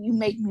not You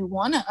Make Me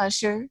Wanna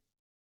Usher.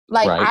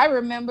 Like, right. I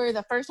remember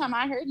the first time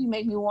I heard You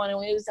Make Me Wanna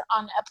when it was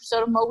on the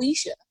episode of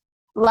Moesha.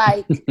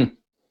 Like,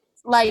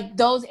 like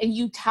those, and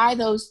you tie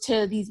those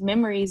to these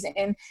memories.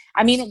 And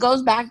I mean, it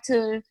goes back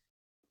to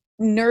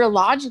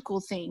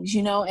neurological things,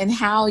 you know, and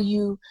how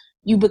you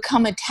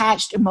become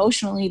attached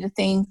emotionally to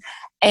things.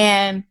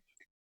 And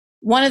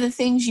one of the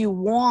things you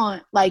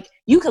want, like,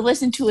 you could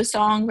listen to a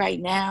song right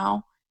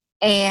now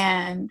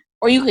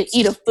or you could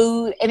eat a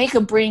food and it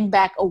could bring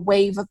back a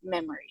wave of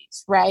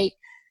memories, right?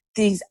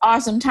 These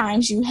awesome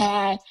times you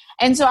had.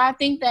 And so I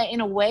think that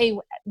in a way,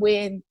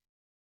 when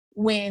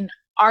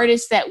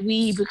artists that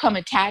we become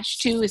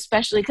attached to,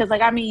 especially because,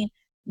 like, I mean,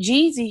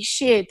 Jeezy,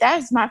 shit,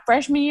 that's my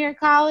freshman year of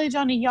college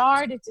on the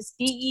yard at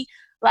Tuskegee.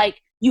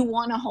 Like, you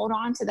want to hold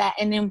on to that.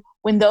 And then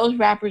when those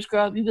rappers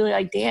grow up, you be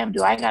like, damn,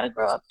 do I got to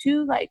grow up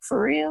too? Like,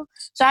 for real?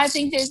 So I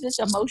think there's this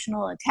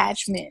emotional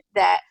attachment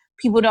that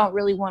people don't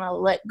really want to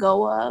let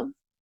go of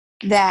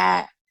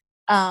that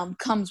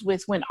comes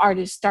with when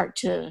artists start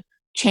to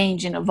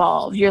change and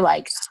evolve. You're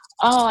like,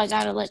 oh, I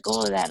gotta let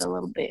go of that a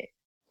little bit.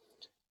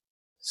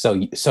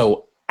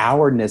 So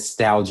our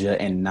nostalgia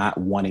and not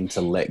wanting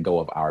to let go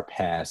of our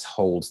past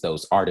holds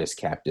those artists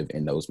captive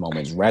in those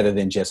moments, rather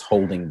than just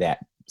holding that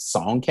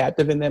song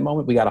captive in that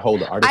moment. We got to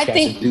hold the artist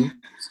captive too.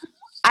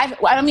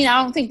 I mean,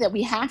 I don't think that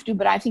we have to,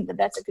 but I think that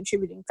that's a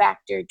contributing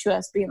factor to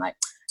us being like,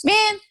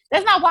 man,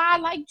 that's not why I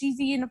like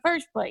Jeezy in the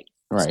first place.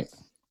 Right.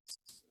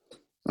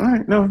 All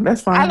right. No,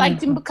 that's fine. I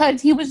liked him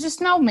because he was a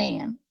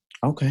snowman.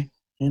 Okay.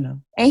 You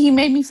know. And he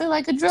made me feel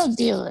like a drug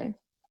dealer.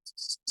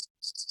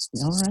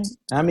 All right.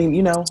 I mean,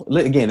 you know,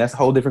 again, that's a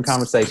whole different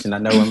conversation. I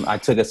know I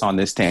took us on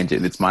this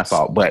tangent. It's my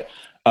fault. But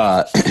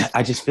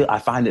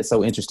I find it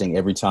so interesting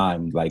every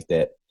time like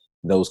that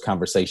those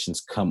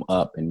conversations come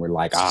up and we're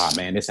like,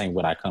 man, this ain't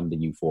what I come to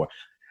you for.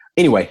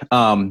 Anyway,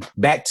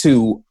 back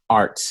to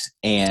art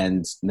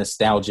and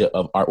nostalgia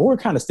of art. We're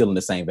kind of still in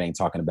the same vein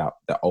talking about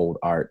the old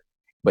art,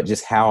 but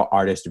just how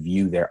artists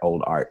view their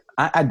old art.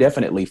 I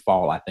definitely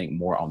fall, I think,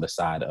 more on the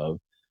side of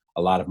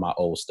a lot of my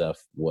old stuff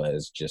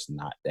was just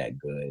not that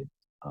good.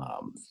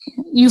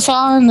 You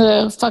fall on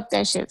the fuck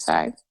that shit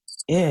side.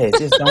 Yeah,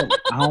 just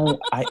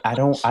I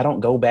don't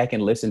go back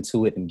and listen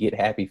to it and get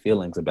happy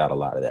feelings about a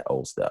lot of that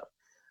old stuff.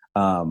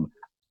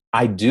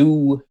 I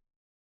do.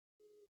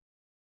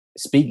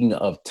 Speaking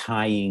of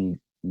tying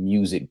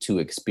music to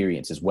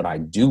experiences, what I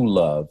do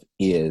love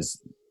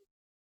is,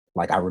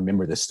 like, I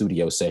remember the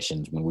studio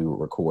sessions when we would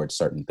record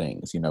certain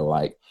things, you know,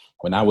 like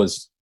when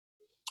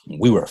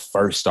we were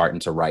first starting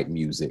to write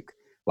music,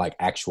 like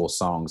actual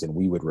songs, and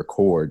we were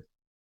recording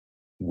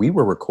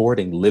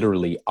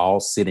literally all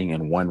sitting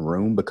in one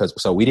room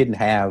so we didn't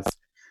have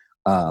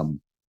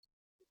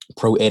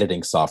pro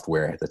editing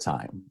software at the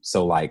time.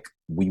 So like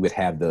we would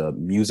have the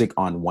music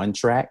on one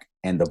track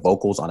and the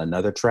vocals on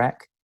another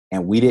track.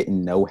 And we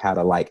didn't know how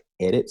to like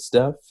edit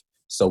stuff.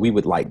 So we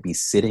would like be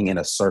sitting in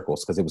a circle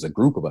because it was a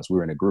group of us. We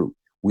were in a group.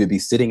 We'd be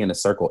sitting in a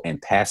circle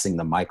and passing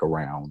the mic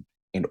around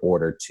in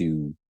order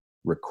to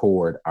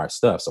record our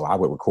stuff. So I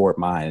would record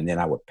mine and then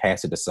I would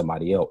pass it to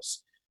somebody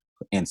else.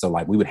 And so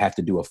like we would have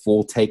to do a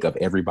full take of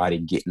everybody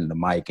getting the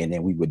mic. And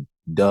then we would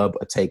dub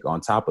a take on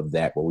top of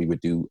that where we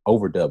would do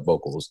overdub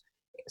vocals.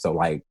 So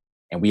like,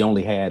 and we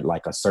only had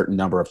like a certain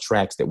number of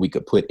tracks that we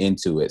could put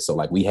into it. So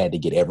like we had to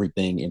get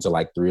everything into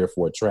like 3 or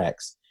 4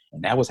 tracks.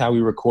 And that was how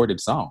we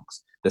recorded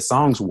songs. The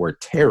songs were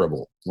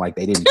terrible. Like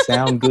they didn't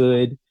sound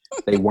good.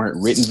 They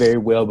weren't written very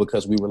well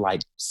because we were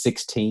like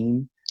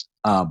 16.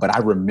 But I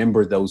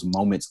remember those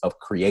moments of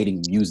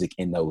creating music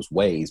in those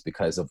ways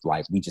because of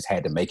like, we just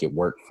had to make it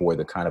work for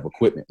the kind of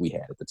equipment we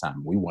had at the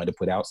time. We wanted to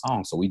put out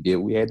songs. So we did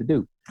what we had to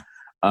do.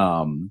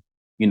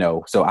 You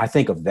know, so I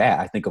think of that.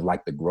 I think of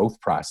like the growth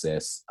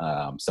process.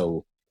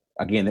 So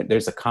again,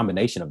 there's a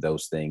combination of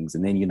those things.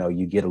 And then, you know,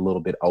 you get a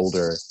little bit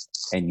older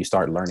and you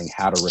start learning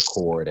how to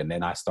record. And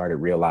then I started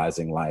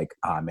realizing like,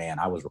 man,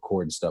 I was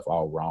recording stuff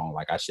all wrong.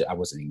 Like I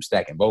wasn't even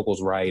stacking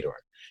vocals right. Or,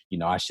 you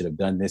know, I should have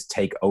done this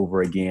take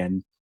over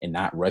again and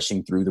not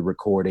rushing through the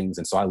recordings.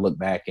 And so I look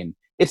back and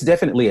it's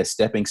definitely a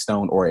stepping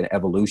stone or an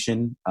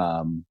evolution.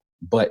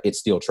 But it's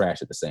still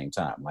trash at the same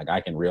time. Like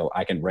I can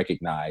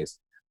recognize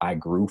I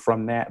grew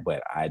from that,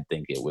 but I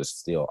think it was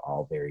still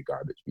all very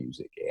garbage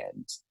music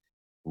and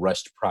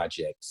rushed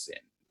projects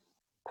and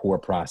poor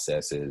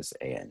processes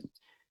and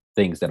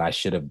things that I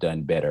should have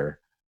done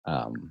better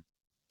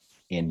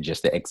in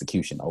just the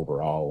execution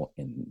overall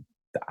and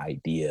the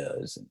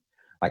ideas. And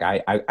like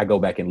I go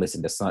back and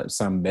listen to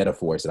some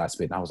metaphors that I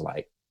spit and I was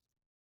like,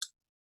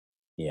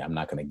 yeah, I'm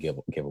not going to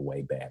give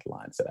away bad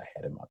lines that I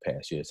had in my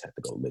past. You just have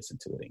to go listen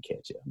to it and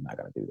catch it. I'm not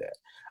going to do that.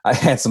 I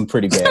had some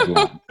pretty bad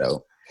lines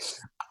though.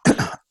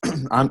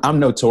 I'm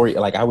notorious.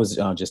 Like I was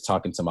just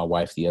talking to my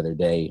wife the other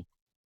day.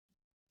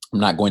 I'm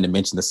not going to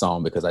mention the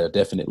song because I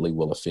definitely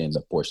will offend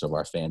a portion of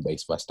our fan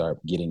base if I start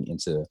getting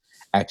into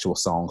actual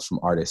songs from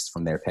artists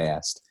from their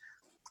past.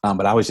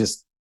 But I was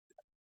just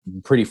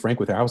pretty frank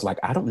with her. I was like,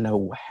 I don't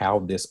know how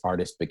this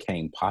artist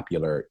became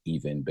popular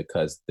even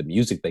because the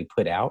music they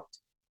put out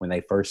when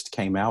they first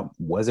came out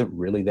wasn't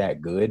really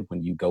that good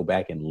when you go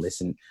back and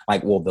listen.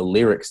 Like, well, the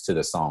lyrics to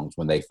the songs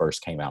when they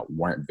first came out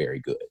weren't very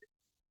good.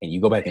 And you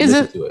go back and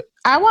listen to it.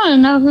 I want to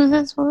know who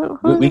this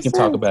we can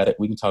talk about it.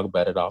 We can talk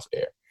about it off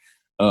air.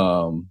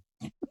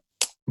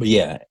 But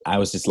yeah, I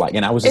was just like,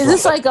 and I was just. Is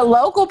this like a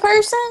local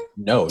person?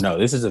 No,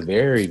 this is a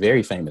very,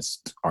 very famous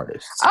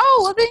artist.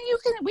 Oh, well then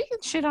we can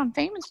shit on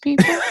famous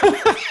people.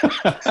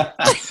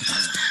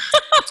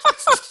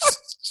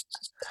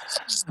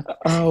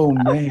 Oh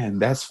man,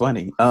 that's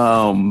funny.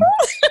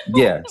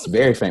 Yeah, it's a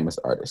very famous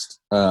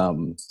artist.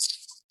 And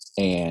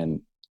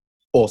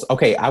also,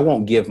 okay, I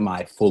won't give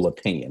my full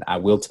opinion. I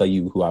will tell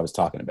you who I was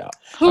talking about.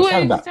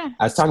 I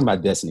was talking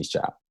about Destiny's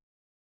Child.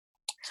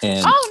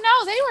 And oh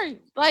no, they were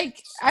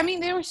like, I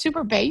mean, they were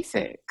super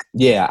basic.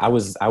 Yeah, I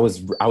was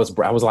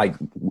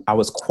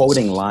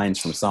quoting lines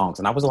from songs,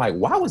 and I was like,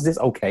 why was this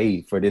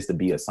okay for this to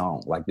be a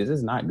song? Like, this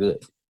is not good.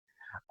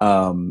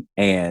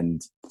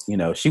 And you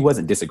know, she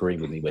wasn't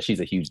disagreeing with me, but she's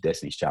a huge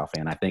Destiny's Child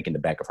fan. I think in the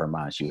back of her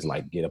mind, she was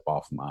like, get up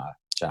off my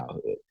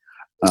childhood.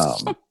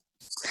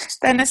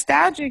 That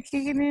nostalgia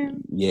kicking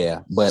in. Yeah,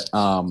 but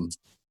I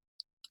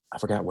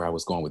forgot where I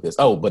was going with this.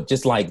 Oh, but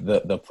just like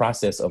the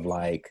process of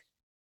like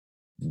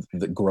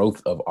the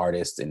growth of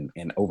artists and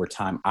over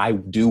time, I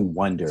do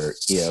wonder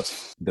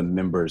if the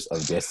members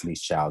of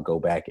Destiny's Child go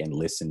back and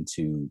listen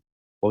to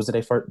what was it?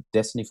 Their first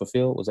Destiny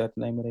Fulfilled? Was that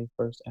the name of their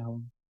first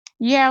album?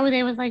 Yeah, where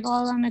they was like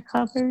all on the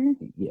cover.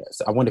 Yeah.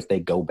 So I wonder if they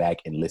go back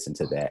and listen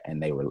to that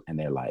and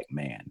they're like,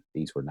 man,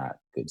 these were not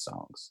good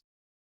songs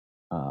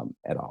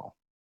at all.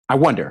 I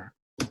wonder.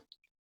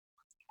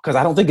 Because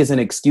I don't think it's an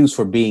excuse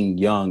for being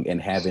young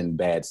and having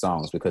bad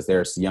songs, because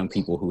there's young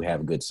people who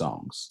have good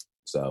songs.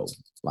 So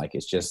like,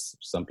 it's just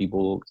some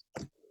people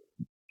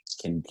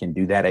can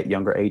do that at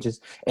younger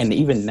ages. And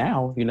even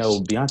now, you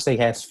know, Beyonce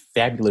has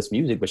fabulous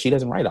music, but she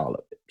doesn't write all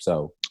of it.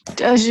 So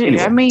Does she?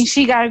 anyway. I mean,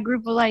 she got a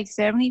group of like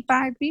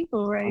 75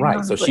 people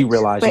Right. So she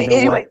realized, you know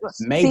anyway, what?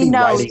 Maybe see,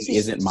 no, writing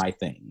isn't my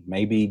thing.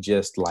 Maybe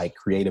just like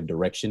creative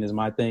direction is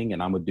my thing,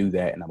 and I'm gonna do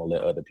that, and I'm gonna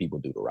let other people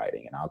do the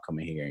writing, and I'll come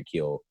in here and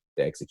kill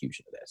the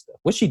execution of that stuff.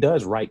 Which she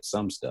does write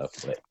some stuff,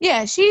 but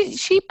yeah,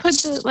 she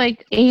puts it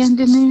like and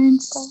in there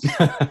and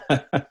stuff.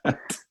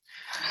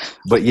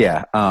 But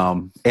yeah,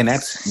 and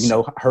that's, you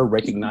know, her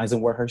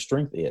recognizing where her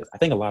strength is. I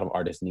think a lot of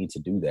artists need to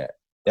do that.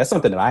 That's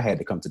something that I had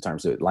to come to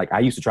terms with. Like, I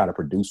used to try to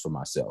produce for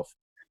myself.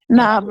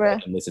 Nah, bro.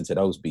 And listen to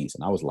those beats,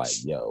 and I was like,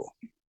 yo,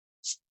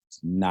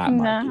 not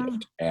my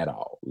gift at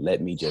all.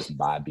 Let me just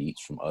buy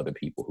beats from other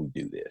people who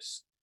do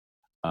this.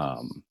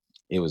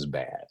 It was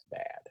bad.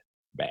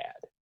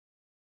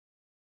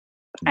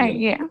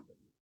 Yeah.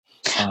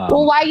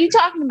 Well, why are you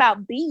talking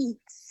about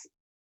beats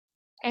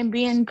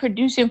and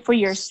producing for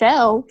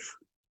yourself?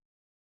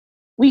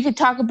 We could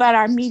talk about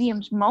our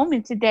medium's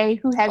moment today,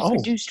 who has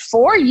produced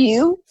for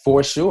you.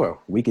 For sure.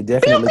 We could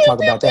definitely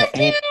talk about that.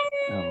 And,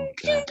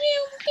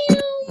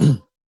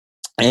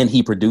 and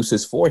he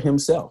produces for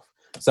himself.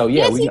 So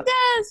yeah, yes, he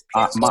does.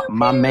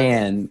 My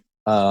man,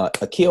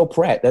 Akil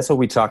Pratt, that's what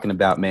we're talking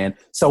about, man.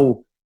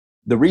 So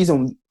the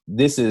reason,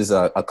 this is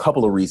a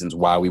couple of reasons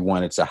why we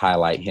wanted to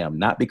highlight him,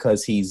 not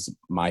because he's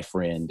my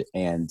friend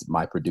and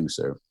my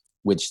producer,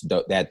 which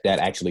that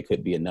actually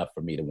could be enough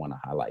for me to want to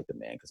highlight the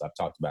man, because I've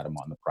talked about him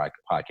on the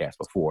podcast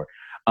before.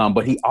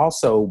 But he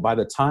also, by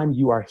the time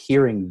you are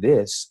hearing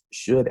this,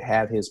 should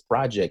have his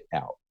project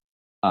out.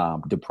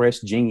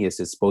 Depressed Genius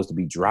is supposed to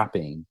be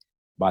dropping.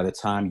 By the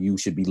time you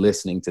should be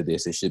listening to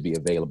this, it should be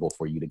available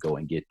for you to go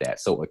and get that.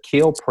 So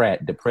Akil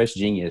Pratt, Depressed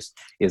Genius,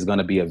 is going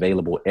to be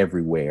available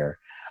everywhere.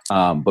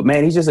 But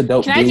man, he's just a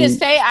dope dude. Can I just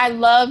say, I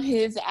love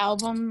his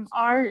album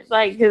art,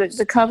 like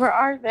the cover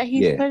art that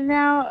he's putting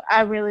out.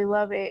 I really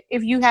love it.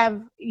 If you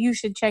have, you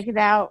should check it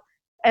out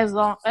as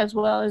well as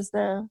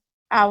the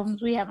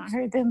albums. We haven't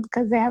heard them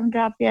because they haven't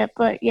dropped yet.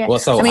 But yeah, well,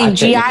 so I mean,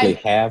 that's what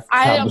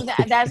I was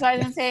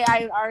gonna say.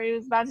 I already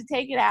was about to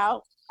take it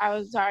out. I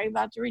was already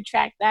about to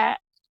retract that.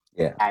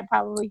 Yeah, I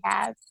probably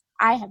have.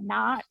 I have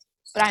not,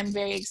 but I'm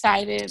very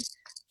excited.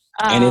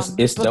 And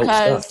it's dope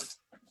stuff.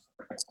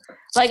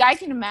 Like, I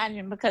can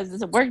imagine, because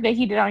the work that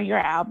he did on your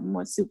album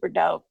was super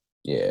dope.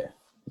 Yeah.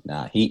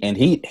 Nah,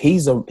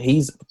 he's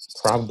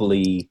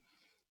probably,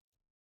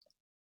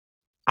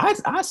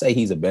 I say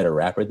he's a better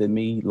rapper than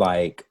me.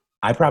 Like,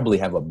 I probably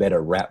have a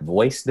better rap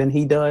voice than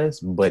he does,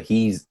 but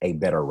he's a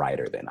better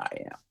writer than I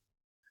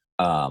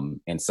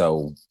am. And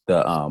so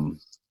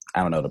I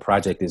don't know, the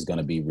project is going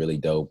to be really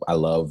dope.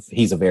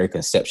 He's a very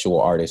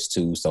conceptual artist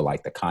too. So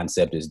like, the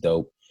concept is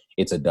dope.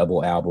 It's a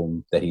double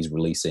album that he's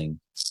releasing.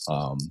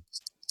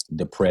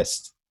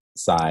 Depressed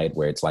side,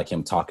 where it's like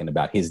him talking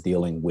about his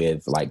dealing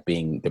with like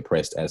being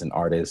depressed as an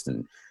artist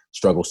and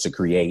struggles to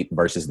create,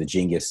 versus the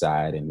Genius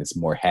side, and it's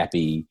more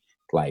happy,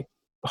 like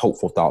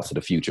hopeful thoughts of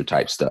the future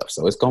type stuff.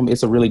 So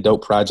it's a really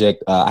dope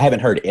project. I haven't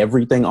heard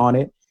everything on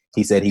it.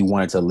 He said he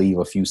wanted to leave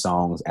a few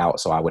songs out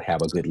so I would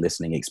have a good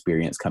listening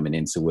experience coming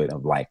into it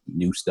of like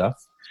new stuff.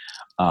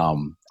 I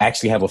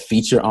actually have a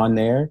feature on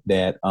there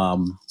that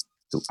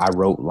I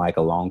wrote like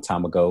a long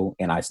time ago,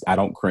 and I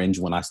don't cringe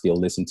when I still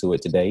listen to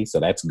it today. So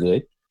that's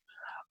good.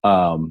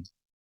 But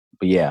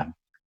yeah,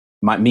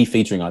 me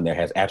featuring on there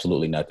has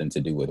absolutely nothing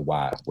to do with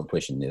why we're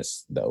pushing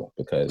this though,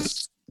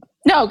 because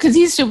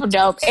he's super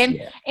dope.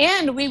 And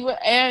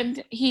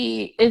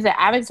he is an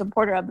avid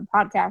supporter of the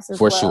podcast as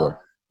well. For sure.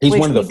 He's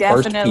one of the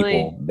first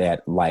people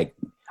that, like,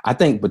 I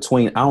think I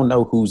don't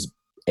know who's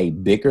a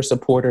bigger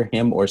supporter,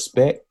 him or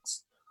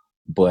Specs,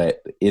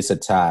 but it's a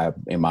tie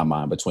in my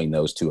mind between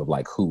those two of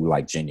like who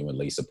like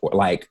genuinely support.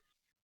 Like,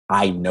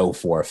 I know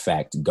for a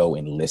fact, go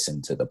and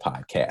listen to the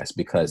podcast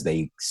because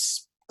they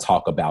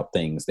talk about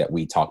things that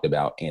we talked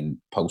about in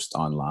post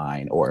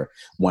online, or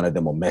one of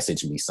them will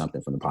message me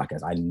something from the podcast.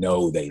 I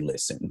know they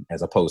listen,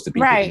 as opposed to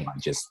people who might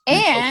just.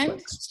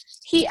 And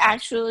he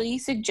actually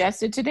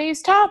suggested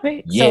today's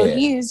topic. Yeah. So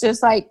he's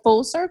just like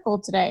full circle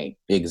today.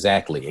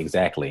 Exactly.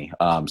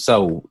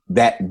 So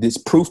this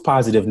proof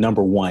positive,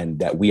 number one,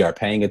 that we are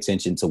paying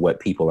attention to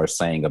what people are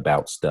saying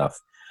about stuff.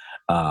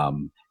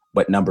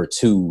 But number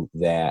two,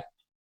 that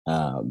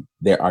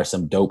there are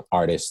some dope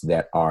artists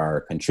that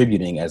are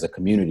contributing as a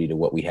community to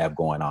what we have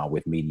going on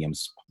with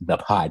Mediums, the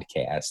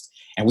podcast.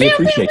 And we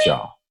appreciate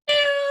y'all.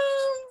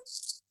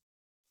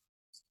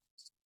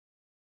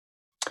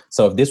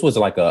 So if this was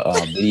like a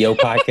video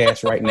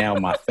podcast right now,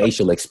 my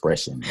facial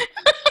expression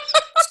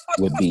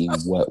would be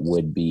what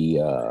would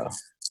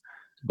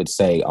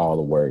say all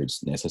the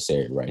words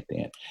necessary right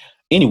then.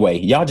 Anyway,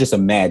 y'all just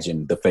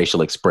imagine the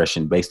facial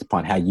expression based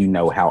upon how you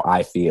know how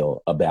I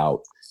feel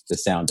about the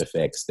sound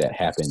effects that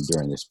happen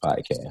during this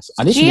podcast.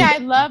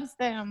 GI loves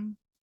them.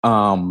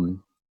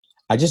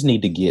 I just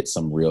need to get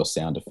some real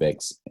sound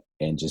effects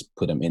and just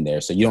put them in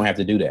there. So you don't have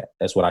to do that.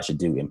 That's what I should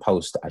do in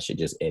post. I should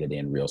just edit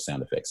in real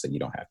sound effects so you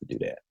don't have to do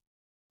that.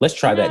 Let's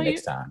try that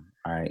next time.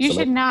 All right. You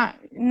should not.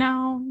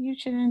 No, you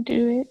shouldn't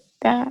do it.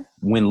 That.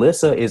 When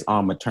Lissa is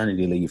on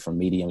maternity leave from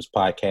Medium's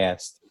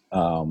podcast,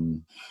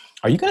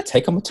 are you going to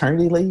take a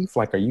maternity leave?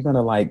 Like, are you going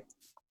to like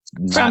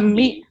from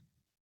me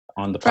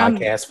on the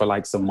podcast for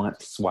like some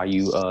months while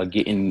you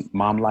getting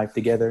mom life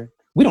together?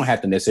 We don't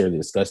have to necessarily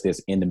discuss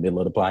this in the middle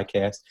of the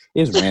podcast.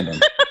 It's random.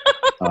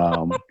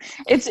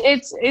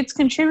 It's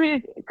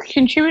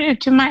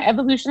contributed to my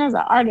evolution as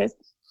an artist.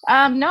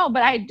 No,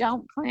 but I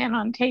don't plan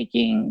on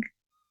taking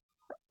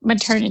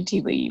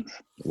maternity leave.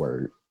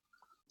 Word.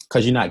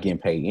 Because you're not getting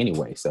paid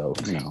anyway, so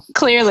you know.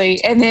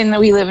 Clearly, and then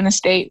we live in a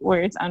state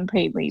where it's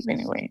unpaid leave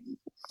anyway.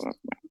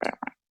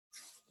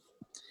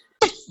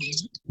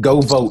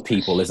 Go vote,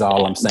 people, is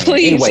all I'm saying.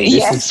 Please, anyway,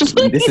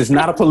 this is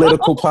not a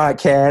political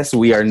podcast.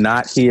 We are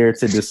not here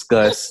to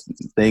discuss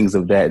things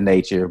of that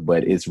nature,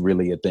 but it's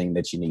really a thing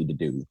that you need to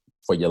do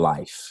for your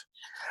life.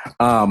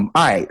 All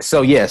right.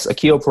 So yes,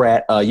 Akil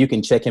Pratt, you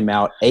can check him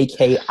out.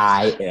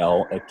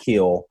 AKIL,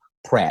 Akil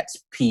Pratt,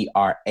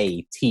 Pratt,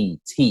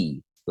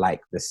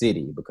 like the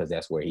city, because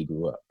that's where he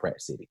grew up,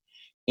 Pratt City.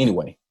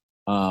 Anyway,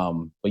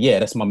 but yeah,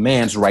 that's my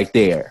man's right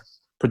there.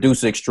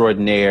 Producer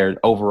extraordinaire,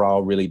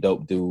 overall really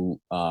dope dude.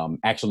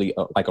 Actually,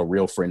 like a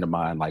real friend of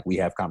mine. Like we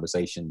have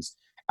conversations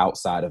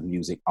outside of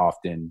music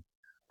often.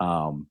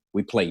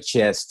 We play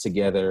chess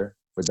together.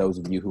 For those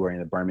of you who are in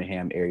the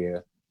Birmingham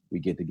area, we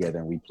get together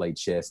and we play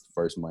chess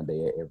first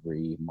Monday of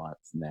every month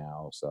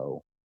now.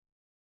 So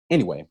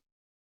anyway.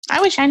 I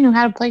wish I knew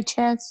how to play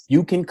chess.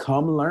 You can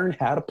come learn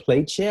how to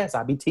play chess.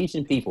 I'll be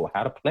teaching people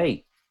how to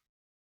play.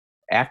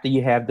 After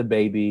you have the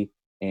baby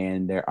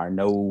and there are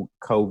no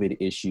COVID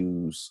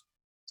issues,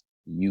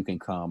 you can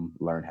come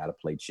learn how to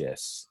play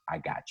chess. I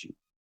got you.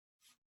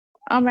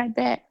 All right,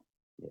 bet.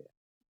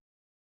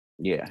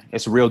 Yeah,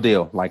 it's a real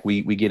deal. Like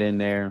we get in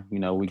there, you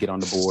know, we get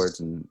on the boards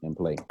and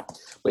play.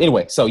 But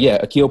anyway, so yeah,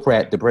 Akil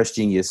Pratt, the Breast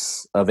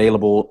Genius,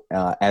 available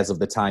as of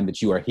the time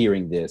that you are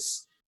hearing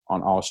this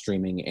on all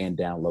streaming and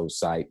download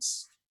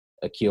sites.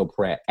 Akil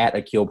Pratt, at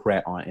Akil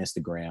Pratt on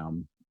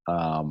Instagram,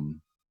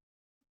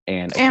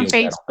 and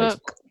Facebook.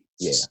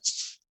 Yeah.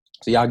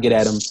 So y'all get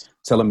at him.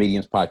 Tell him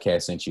Medium's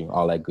podcast sent you.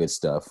 All that good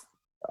stuff.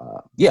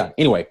 Yeah.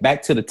 Anyway,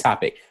 back to the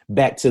topic.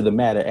 Back to the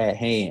matter at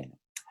hand.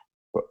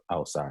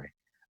 Oh, sorry.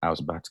 I was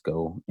about to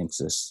go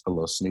into a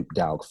little Snoop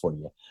Dogg for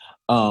you.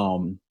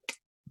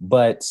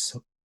 But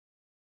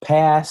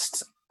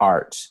past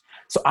art.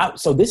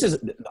 So this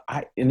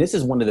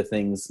is one of the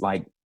things,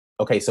 like,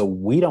 okay, so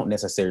we don't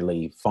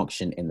necessarily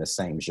function in the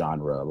same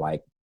genre.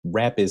 Like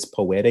rap is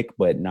poetic,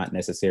 but not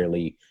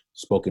necessarily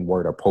spoken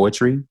word or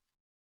poetry.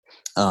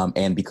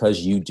 And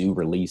because you do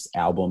release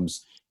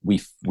albums, we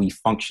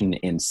function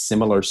in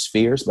similar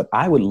spheres, but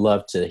I would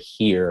love to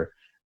hear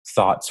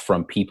thoughts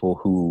from people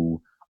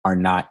who are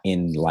not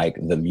in like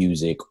the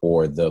music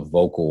or the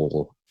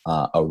vocal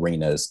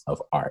arenas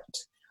of art.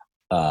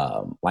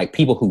 Like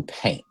people who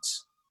paint,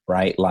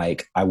 right?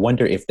 Like I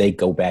wonder if they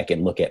go back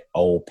and look at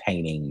old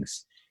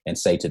paintings and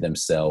say to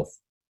themselves,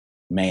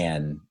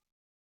 man,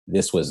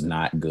 this was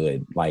not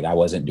good. Like I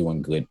wasn't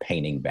doing good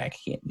painting back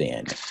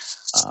then.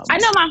 I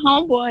know my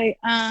homeboy,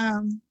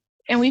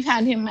 and we've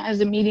had him as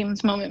a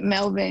Medium's moment,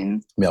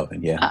 Melvin.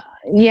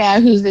 Yeah.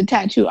 Who's a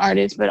tattoo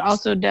artist, but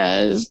also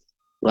does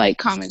like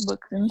comic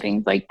books and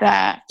things like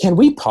that. Can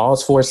we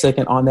pause for a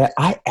second on that?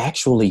 I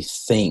actually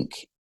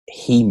think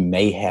he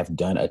may have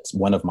done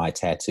one of my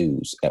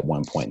tattoos at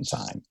one point in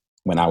time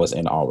when I was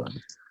in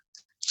Auburn.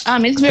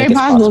 It's very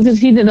possible because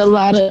he did a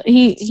lot of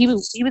he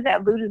was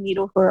at Voodoo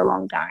Needle for a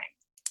long time.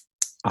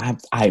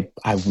 I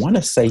want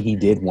to say he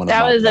did one.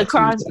 That was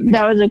across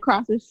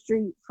the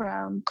street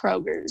from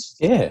Kroger's.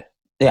 Yeah.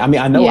 I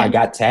mean, I know I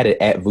got tatted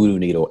at Voodoo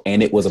Needle,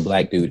 and it was a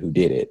black dude who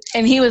did it.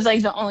 And he was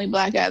like the only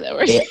black guy that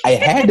worked. It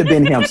had to have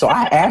been him. So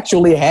I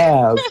actually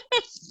have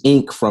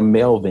ink from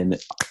Melvin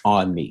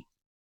on me.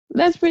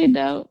 That's pretty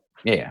dope.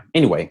 Yeah.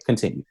 Anyway,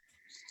 continue.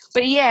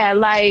 But yeah,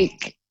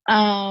 like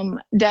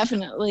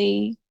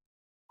definitely,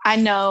 I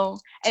know,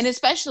 and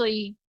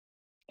especially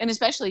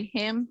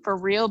him for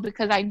real,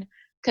 because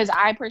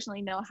I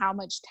personally know how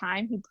much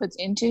time he puts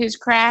into his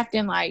craft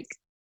and like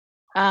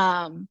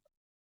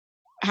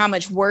how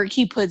much work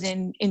he puts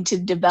into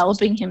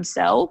developing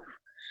himself.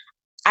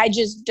 I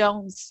just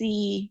don't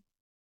see,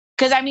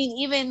 because I mean,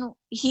 even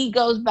he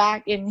goes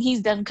back and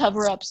he's done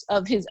cover-ups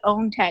of his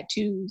own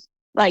tattoos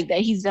like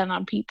that he's done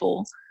on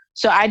people.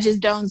 So I just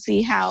don't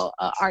see how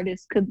an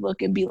artist could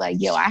look and be like,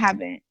 yo, I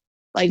haven't,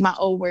 like my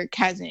old work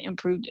hasn't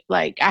improved.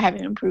 Like I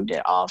haven't improved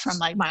at all from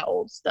like my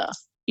old stuff,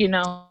 you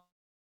know?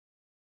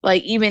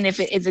 Like even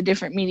if it is a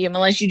different medium,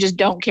 unless you just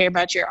don't care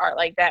about your art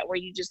like that, where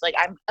you just like,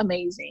 I'm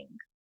amazing.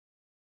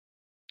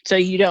 So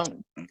you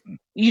don't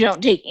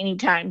take any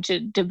time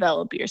to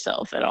develop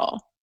yourself at all.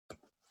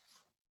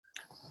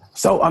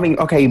 So, I mean,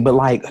 okay, but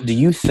like, do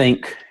you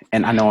think,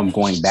 and I know I'm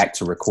going back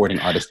to recording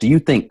artists, do you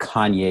think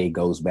Kanye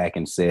goes back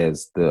and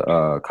says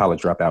the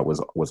College Dropout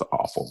was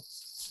awful?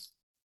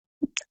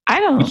 I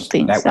don't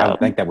think That I so. would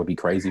think that would be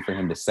crazy for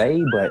him to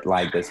say, but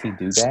like, does he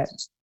do that?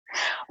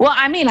 Well,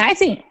 I mean, I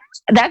think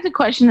that's a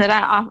question that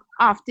I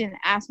often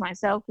ask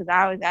myself, because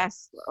I always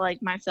ask like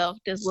myself,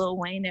 does Lil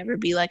Wayne ever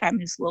be like, I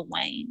miss Lil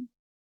Wayne?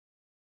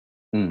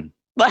 Hmm.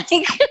 Like,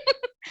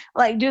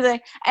 like do they?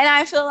 And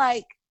I feel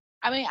like,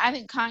 I mean, I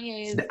think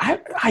Kanye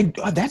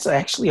is. That's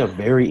actually a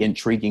very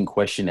intriguing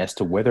question as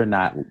to whether or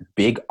not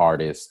big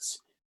artists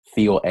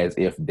feel as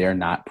if they're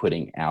not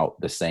putting out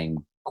the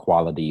same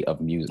quality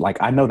of music. Like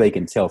I know they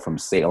can tell from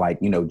say, like,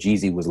 you know,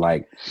 Jeezy was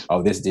like,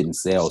 "Oh, this didn't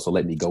sell, so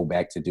let me go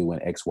back to doing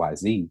X, Y,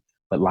 Z."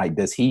 But like,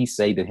 does he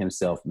say to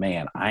himself,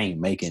 "Man, I ain't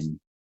making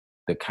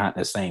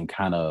the same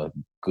kind of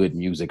good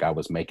music I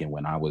was making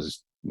when I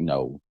was, you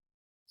know,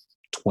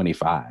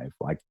 25.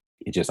 Like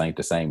it just ain't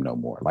the same no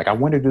more." Like I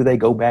wonder, do they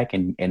go back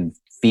and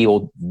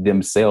feel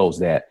themselves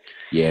that,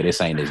 yeah,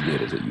 this ain't as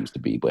good as it used to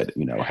be, but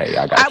you know, hey,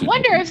 I gotta I keep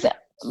wonder making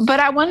if, but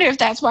I wonder if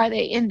that's why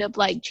they end up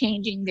like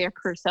changing their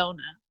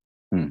persona,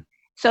 Hmm.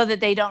 so that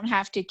they don't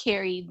have to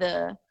carry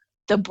the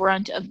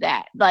brunt of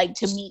that, like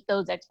to meet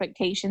those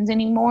expectations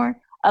anymore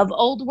of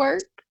old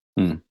work.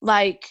 Hmm.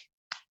 Like,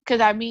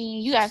 because I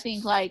mean, you gotta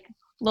think like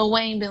Lil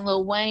Wayne been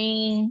Lil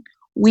Wayne,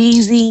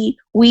 Weezy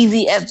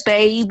F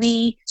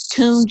Baby,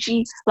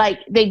 Tunchi. Like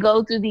they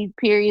go through these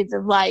periods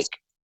of like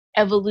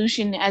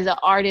evolution as an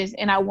artist,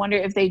 and I wonder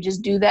if they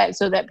just do that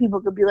so that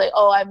people could be like,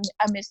 oh, I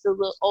miss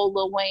the old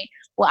Lil Wayne.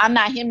 Well, I'm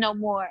not him no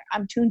more.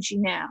 I'm Tunchi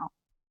now,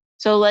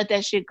 so let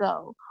that shit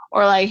go.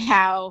 Or like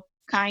how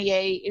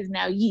Kanye is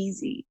now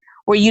Yeezy,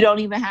 where you don't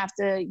even have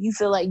to. You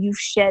feel like you've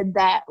shed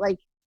that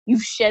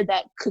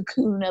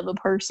cocoon of a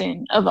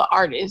person, of an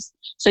artist,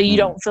 so you Hmm.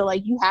 don't feel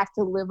like you have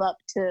to live up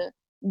to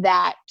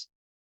that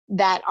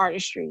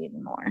artistry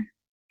anymore.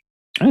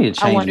 I need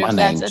to I change wonder my if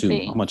that's name a too. I'm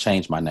thing. gonna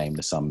change my name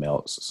to something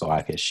else so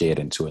I can shed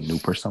into a new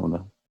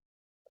persona.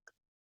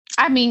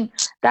 I mean,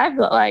 that's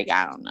like,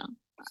 I don't know.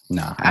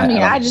 No, I I mean,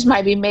 I don't. just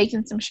might be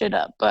making some shit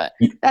up, but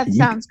that You,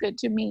 sounds good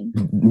to me.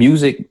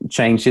 Music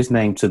changed his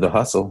name to The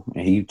Hustle,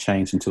 and he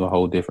changed into a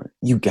whole different.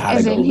 You gotta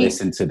And go then he,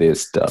 listen to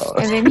this stuff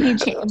and then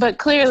he, but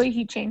clearly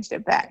he changed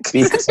it back.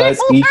 because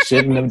he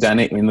shouldn't have done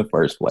it in the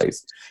first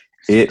place.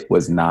 It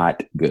was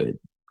not good.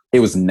 It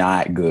was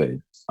not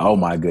good. Oh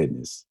my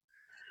goodness.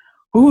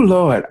 Oh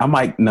Lord, I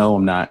might. No,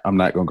 I'm not. I'm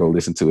not gonna go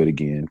listen to it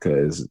again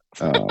because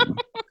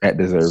that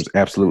deserves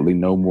absolutely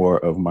no more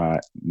of my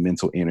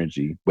mental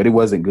energy. But it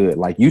wasn't good.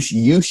 Like you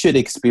should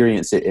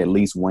experience it at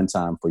least one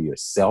time for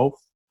yourself,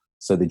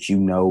 so that you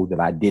know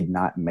that I did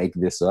not make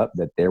this up.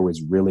 That there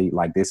was really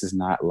like this is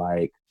not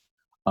like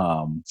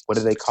what do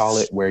they call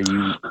it where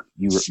you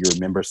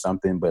remember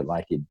something but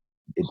like it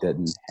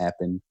doesn't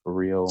happen for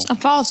real. A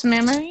false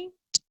memory.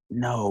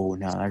 No,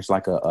 there's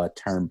like a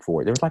term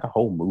for it. There was like a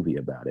whole movie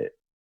about it.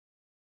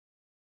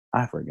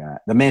 I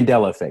forgot. The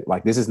Mandela effect.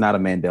 Like this is not a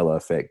Mandela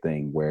effect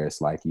thing where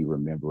it's like you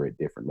remember it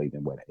differently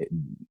than what it.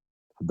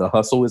 The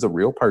Hustle is a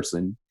real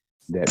person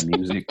that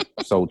Music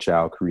Soul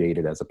Child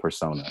created as a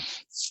persona,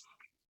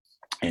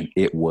 and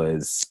it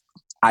was.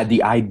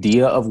 The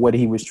idea of what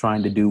he was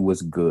trying to do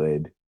was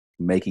good,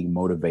 making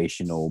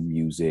motivational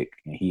music,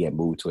 and he had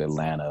moved to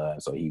Atlanta,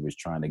 so he was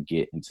trying to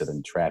get into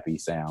the trappy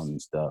sound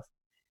and stuff.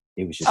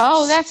 It was just.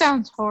 Oh, that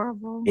sounds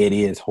horrible. It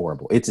is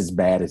horrible. It's as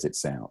bad as it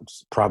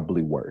sounds.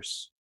 Probably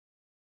worse.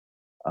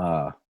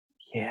 Uh,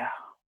 yeah.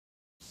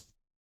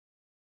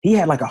 He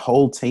had like a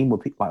whole team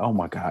of people. Like, oh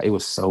my god, it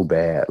was so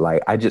bad.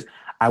 Like,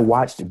 I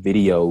watched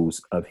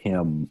videos of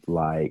him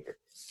like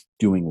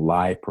doing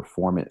live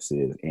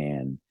performances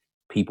and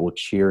people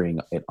cheering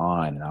it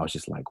on, and I was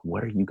just like,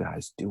 what are you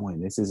guys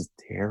doing? This is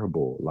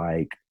terrible.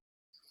 Like,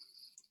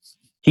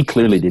 he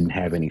clearly didn't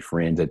have any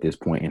friends at this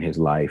point in his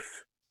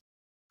life.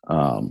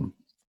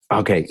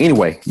 Okay.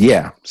 Anyway,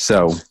 yeah.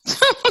 So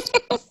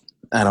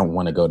I don't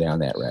want to go down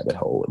that rabbit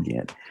hole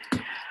again.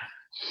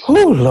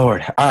 Oh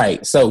Lord. All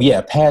right. So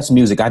yeah, past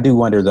music. I do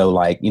wonder though,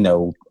 like, you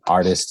know,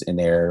 artists in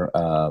their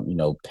you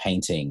know,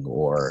 painting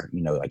or,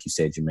 you know, like you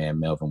said, your man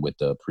Melvin with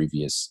the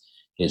previous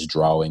his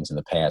drawings in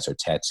the past or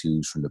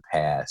tattoos from the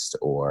past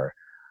or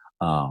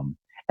and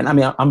I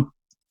mean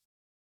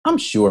I'm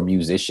sure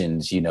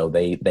musicians, you know,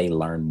 they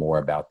learn more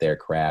about their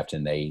craft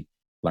and they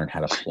learn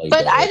how to play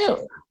But I better.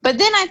 don't. But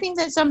then I think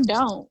that some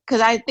don't, because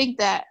I think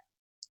that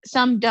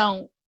some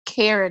don't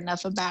care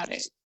enough about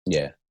it.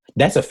 Yeah.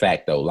 That's a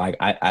fact though. Like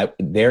I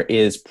there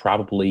is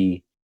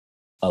probably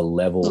a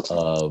level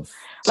of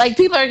Like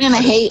people are gonna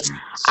hate.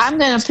 I'm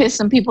gonna piss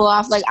some people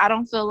off. Like I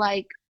don't feel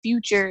like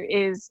Future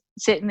is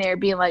sitting there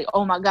being like,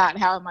 "Oh my God,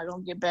 how am I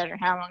gonna get better?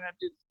 How am I gonna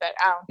do this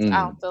better?"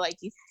 I don't feel like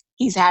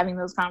he's having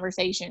those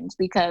conversations,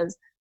 because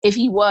if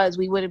he was,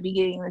 we wouldn't be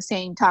getting the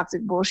same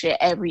toxic bullshit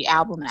every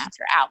album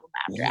after album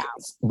after album.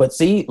 Yes. But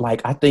see,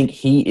 like I think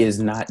he is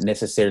not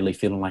necessarily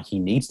feeling like he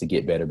needs to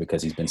get better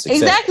because he's been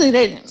successful. Exactly.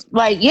 That,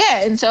 like,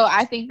 yeah. And so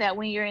I think that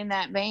when you're in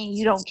that vein,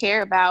 you don't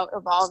care about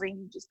evolving.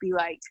 You just be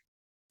like,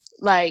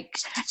 Like,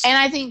 and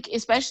I think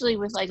especially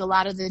with like a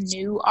lot of the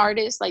new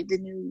artists, like the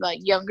new like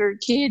younger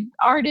kid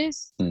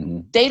artists,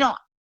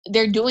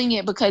 they're doing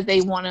it because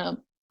they want to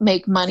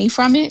make money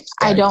from it.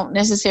 Right. I don't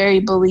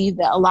necessarily believe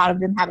that a lot of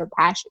them have a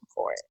passion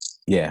for it.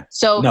 Yeah.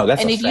 So, no,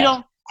 that's and a if fact. you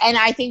don't, and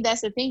I think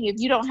that's the thing, if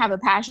you don't have a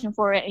passion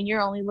for it and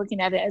you're only looking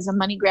at it as a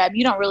money grab,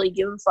 you don't really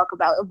give a fuck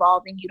about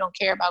evolving. You don't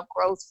care about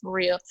growth for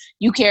real.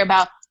 You care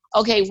about,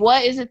 okay,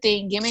 what is the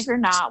thing, gimmick or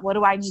not? What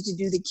do I need to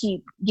do to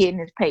keep getting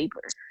this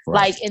paper?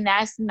 Right. Like, and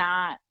that's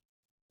not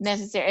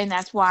necessary. And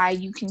that's why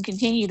you can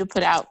continue to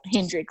put out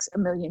Hendrix a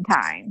million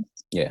times.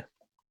 Yeah.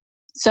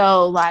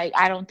 So like,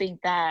 I don't think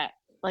that,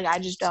 like, I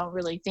just don't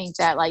really think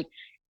that, like,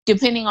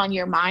 depending on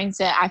your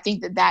mindset, I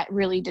think that that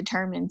really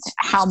determines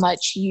how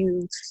much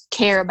you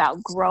care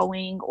about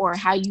growing or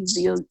how you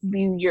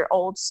view your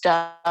old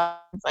stuff,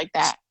 like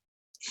that.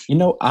 You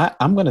know,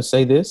 I'm going to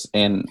say this,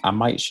 and I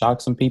might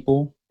shock some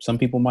people. Some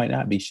people might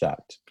not be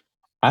shocked.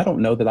 I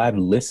don't know that I've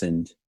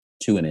listened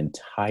to an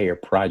entire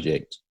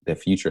project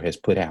that Future has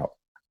put out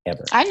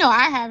ever. I know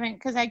I haven't,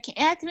 because I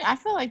can't. I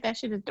feel like that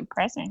shit is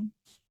depressing.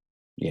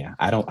 Yeah,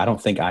 I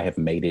don't think I have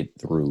made it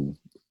through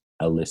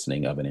a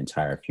listening of an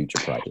entire Future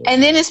project.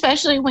 And then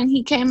especially when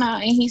he came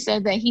out and he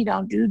said that he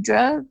don't do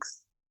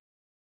drugs,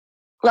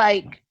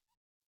 like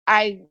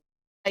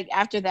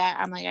after that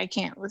I'm like, I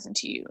can't listen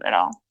to you at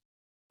all,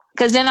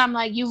 because then I'm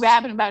like, you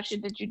rapping about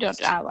shit that you don't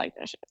do. I like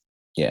that shit.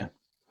 Yeah,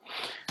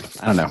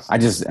 I don't know.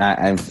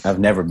 I've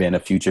never been a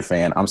Future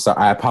fan. I'm sorry.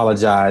 I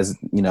apologize.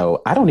 You know,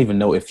 I don't even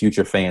know if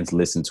Future fans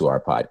listen to our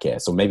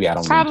podcast, so maybe I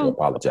don't need to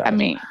apologize. I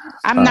mean,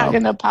 I'm not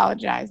going to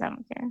apologize. I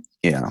don't care.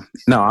 Yeah.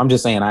 No, I'm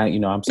just saying,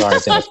 I'm sorry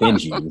if that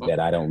offends you that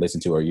I don't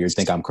listen to, or you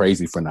think I'm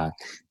crazy for not.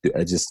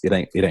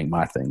 It ain't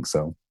my thing.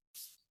 So,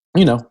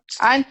 you know,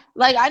 I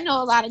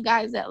know a lot of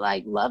guys that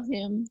like love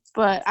him,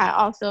 but I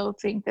also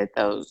think that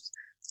those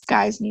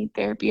guys need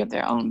therapy of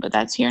their own, but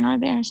that's here nor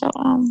there. So,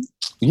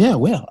 yeah,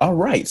 well, all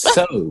right.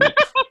 So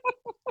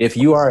if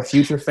you are a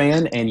Future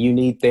fan and you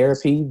need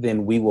therapy,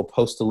 then we will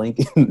post a link.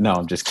 No,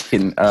 I'm just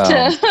kidding.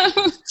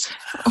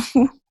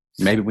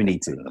 Maybe we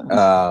need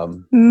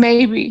to.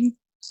 Maybe.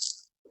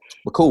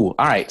 But cool.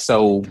 All right.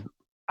 So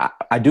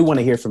I do want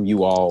to hear from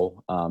you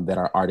all that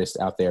are artists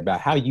out there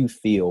about how you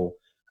feel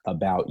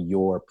about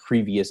your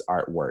previous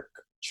artwork,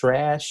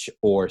 trash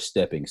or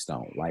stepping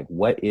stone. Like,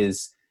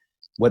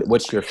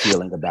 what's your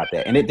feeling about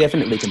that? And it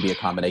definitely can be a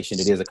combination.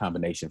 It is a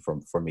combination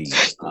for me.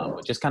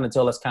 But just kind of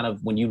tell us kind of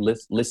when you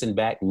listen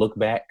back, look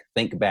back,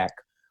 think back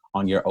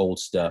on your old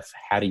stuff.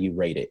 How do you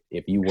rate it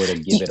if you were to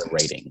give it a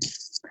rating?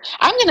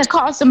 I'm going to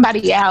call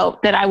somebody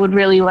out that I would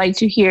really like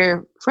to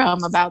hear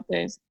from about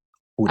this.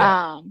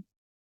 And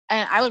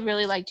I would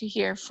really like to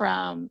hear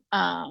from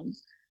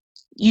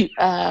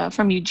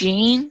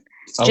Eugene,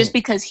 just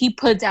because he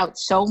puts out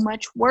so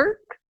much work.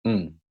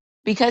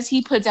 Because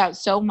he puts out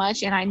so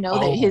much, and I know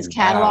that his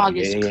catalog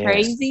is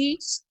crazy.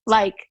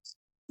 Like,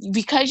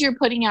 because you're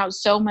putting out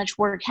so much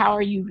work, how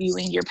are you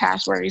viewing your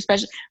past work?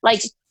 Especially,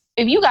 like,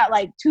 if you got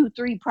like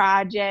 2-3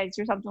 projects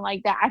or something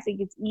like that, I think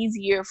it's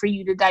easier for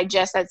you to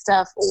digest that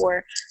stuff,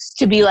 or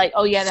to be like,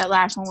 oh yeah, that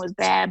last one was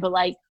bad. But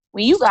like,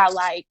 when you got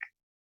like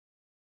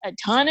a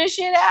ton of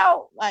shit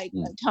out, like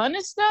a ton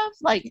of stuff,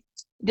 like,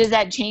 does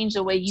that change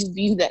the way you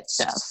view that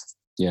stuff?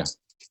 Yeah.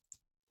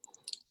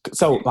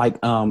 So like,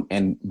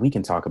 and we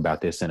can talk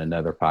about this in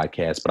another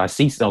podcast, but I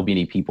see so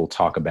many people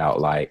talk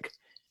about like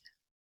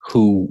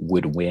who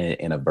would win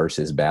in a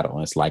versus battle.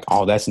 And it's like,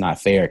 oh, that's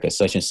not fair because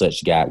such and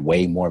such got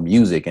way more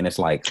music. And it's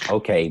like,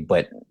 okay,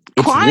 but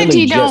it's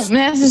quantity really don't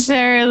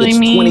necessarily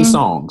mean 20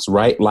 songs,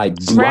 right? Like,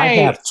 do I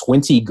have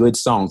 20 good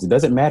songs? It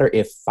doesn't matter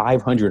if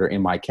 500 are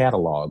in my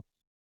catalog.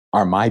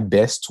 Are my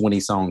best 20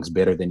 songs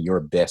better than your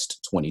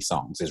best 20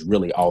 songs? Is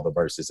really all the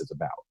verses is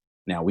about.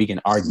 Now, we can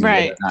argue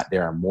whether or not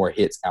there are more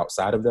hits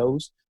outside of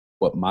those,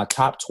 but my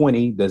top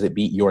 20, does it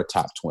beat your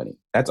top 20?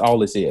 That's all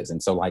this is.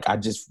 And so, like, I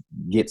just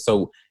get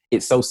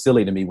it's so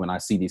silly to me when I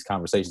see these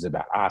conversations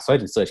about,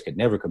 such and such could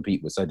never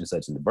compete with such and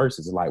such in the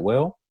verses. It's like,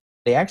 well,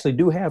 they actually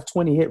do have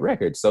 20 hit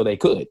records, so they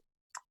could.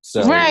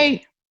 So,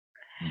 right.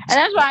 And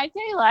that's why I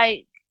say,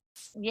 like,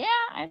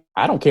 yeah.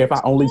 I don't care if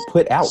I only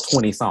put out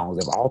 20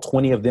 songs. If all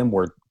 20 of them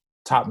were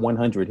top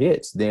 100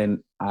 hits,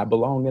 then I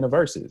belong in a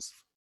verses.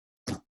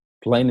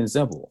 Plain and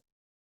simple.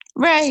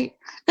 Right.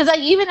 Because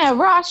like even at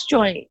Ross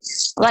joint,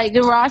 like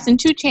the Ross and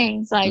 2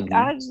 Chainz, like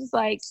I was just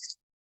like,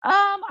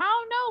 I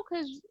don't know,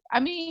 because I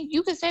mean,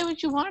 you can say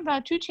what you want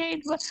about 2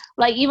 Chainz, but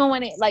like even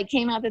when it like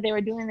came out that they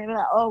were doing, they were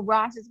like, oh,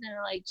 Ross is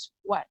gonna like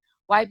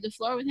wipe the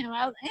floor with him.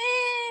 I was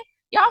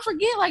y'all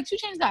forget, like 2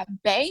 Chainz got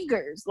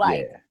bangers.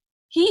 Like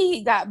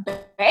he got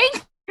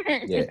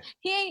bangers. Yeah.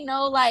 He ain't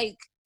no like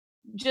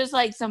just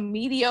like some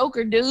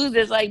mediocre dude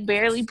that's like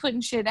barely putting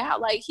shit out.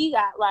 Like he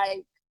got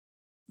like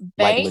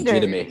bangers. Like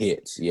legitimate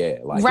hits,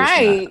 like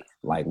right. It's not,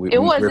 like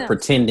we're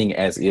pretending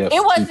as if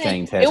it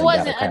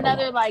wasn't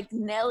another like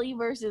Nelly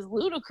versus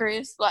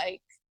Ludacris.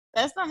 Like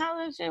that's not how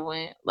that shit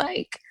went.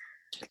 Like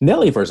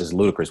Nelly versus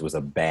Ludacris was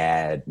a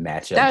bad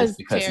matchup That just was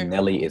because terrible.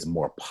 Nelly is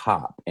more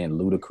pop and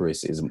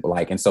Ludacris is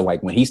like, and so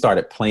like when he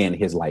started playing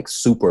his like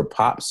super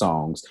pop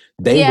songs,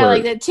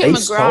 Like the Tim they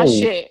McGraw sold,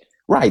 shit,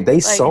 right, they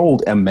like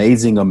sold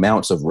amazing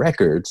amounts of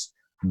records,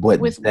 but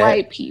with that,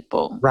 white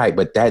people. right,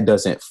 but that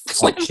doesn't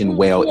function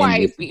well in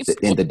White in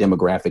people. the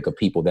demographic of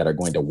people that are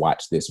going to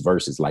watch this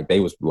versus. Like they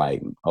was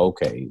like,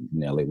 okay,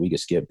 Nelly, we could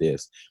skip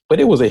this, but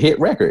it was a hit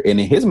record, and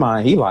in his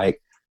mind, he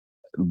like,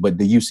 but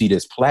do you see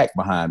this plaque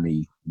behind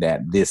me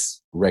that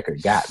this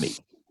record got me?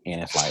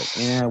 And it's like,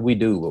 yeah, we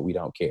do, but we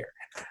don't care.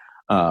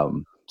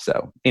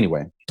 So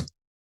anyway,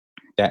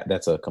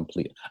 that's a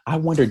complete. I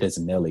wonder, does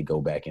Nelly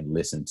go back and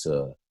listen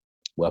to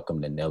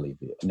Welcome to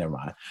Nellyville? Never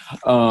mind.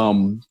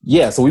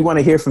 Yeah, so we want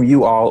to hear from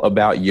you all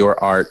about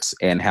your art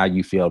and how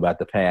you feel about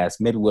the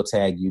past. Maybe we'll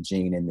tag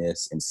Eugene in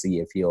this and see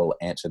if he'll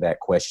answer that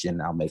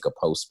question. I'll make a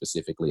post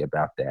specifically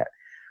about that.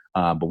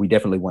 But we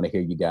definitely want to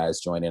hear you guys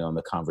join in on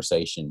the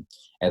conversation.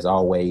 As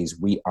always,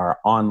 we are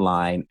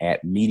online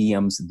at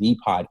Mediums the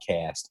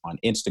Podcast on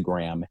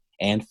Instagram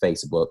and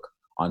Facebook.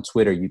 On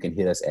Twitter, you can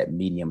hit us at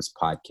Mediums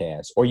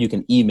Podcast, or you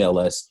can email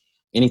us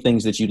any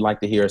things that you'd like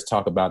to hear us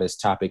talk about as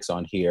topics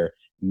on here,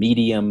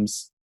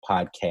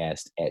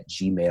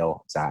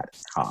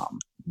 mediumspodcast@gmail.com.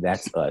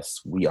 That's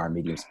us. We are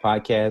Mediums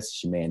Podcast.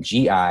 It's your man,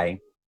 G.I.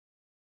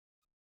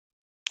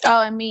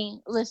 Oh, and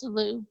me, Lissa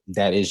Lou.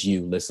 That is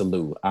you, Lissa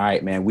Lou. All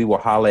right, man. We will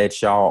holler at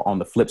y'all on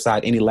the flip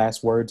side. Any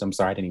last words? I'm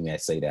sorry, I didn't even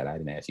say that. I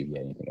didn't ask you if you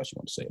had anything else you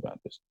want to say about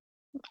this.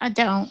 I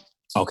don't.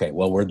 Okay,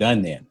 well, we're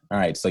done then. All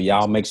right, so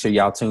y'all make sure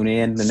y'all tune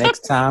in the next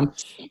time.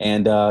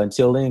 And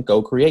until then,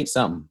 go create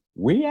something.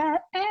 We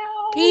are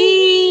out.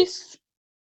 Peace.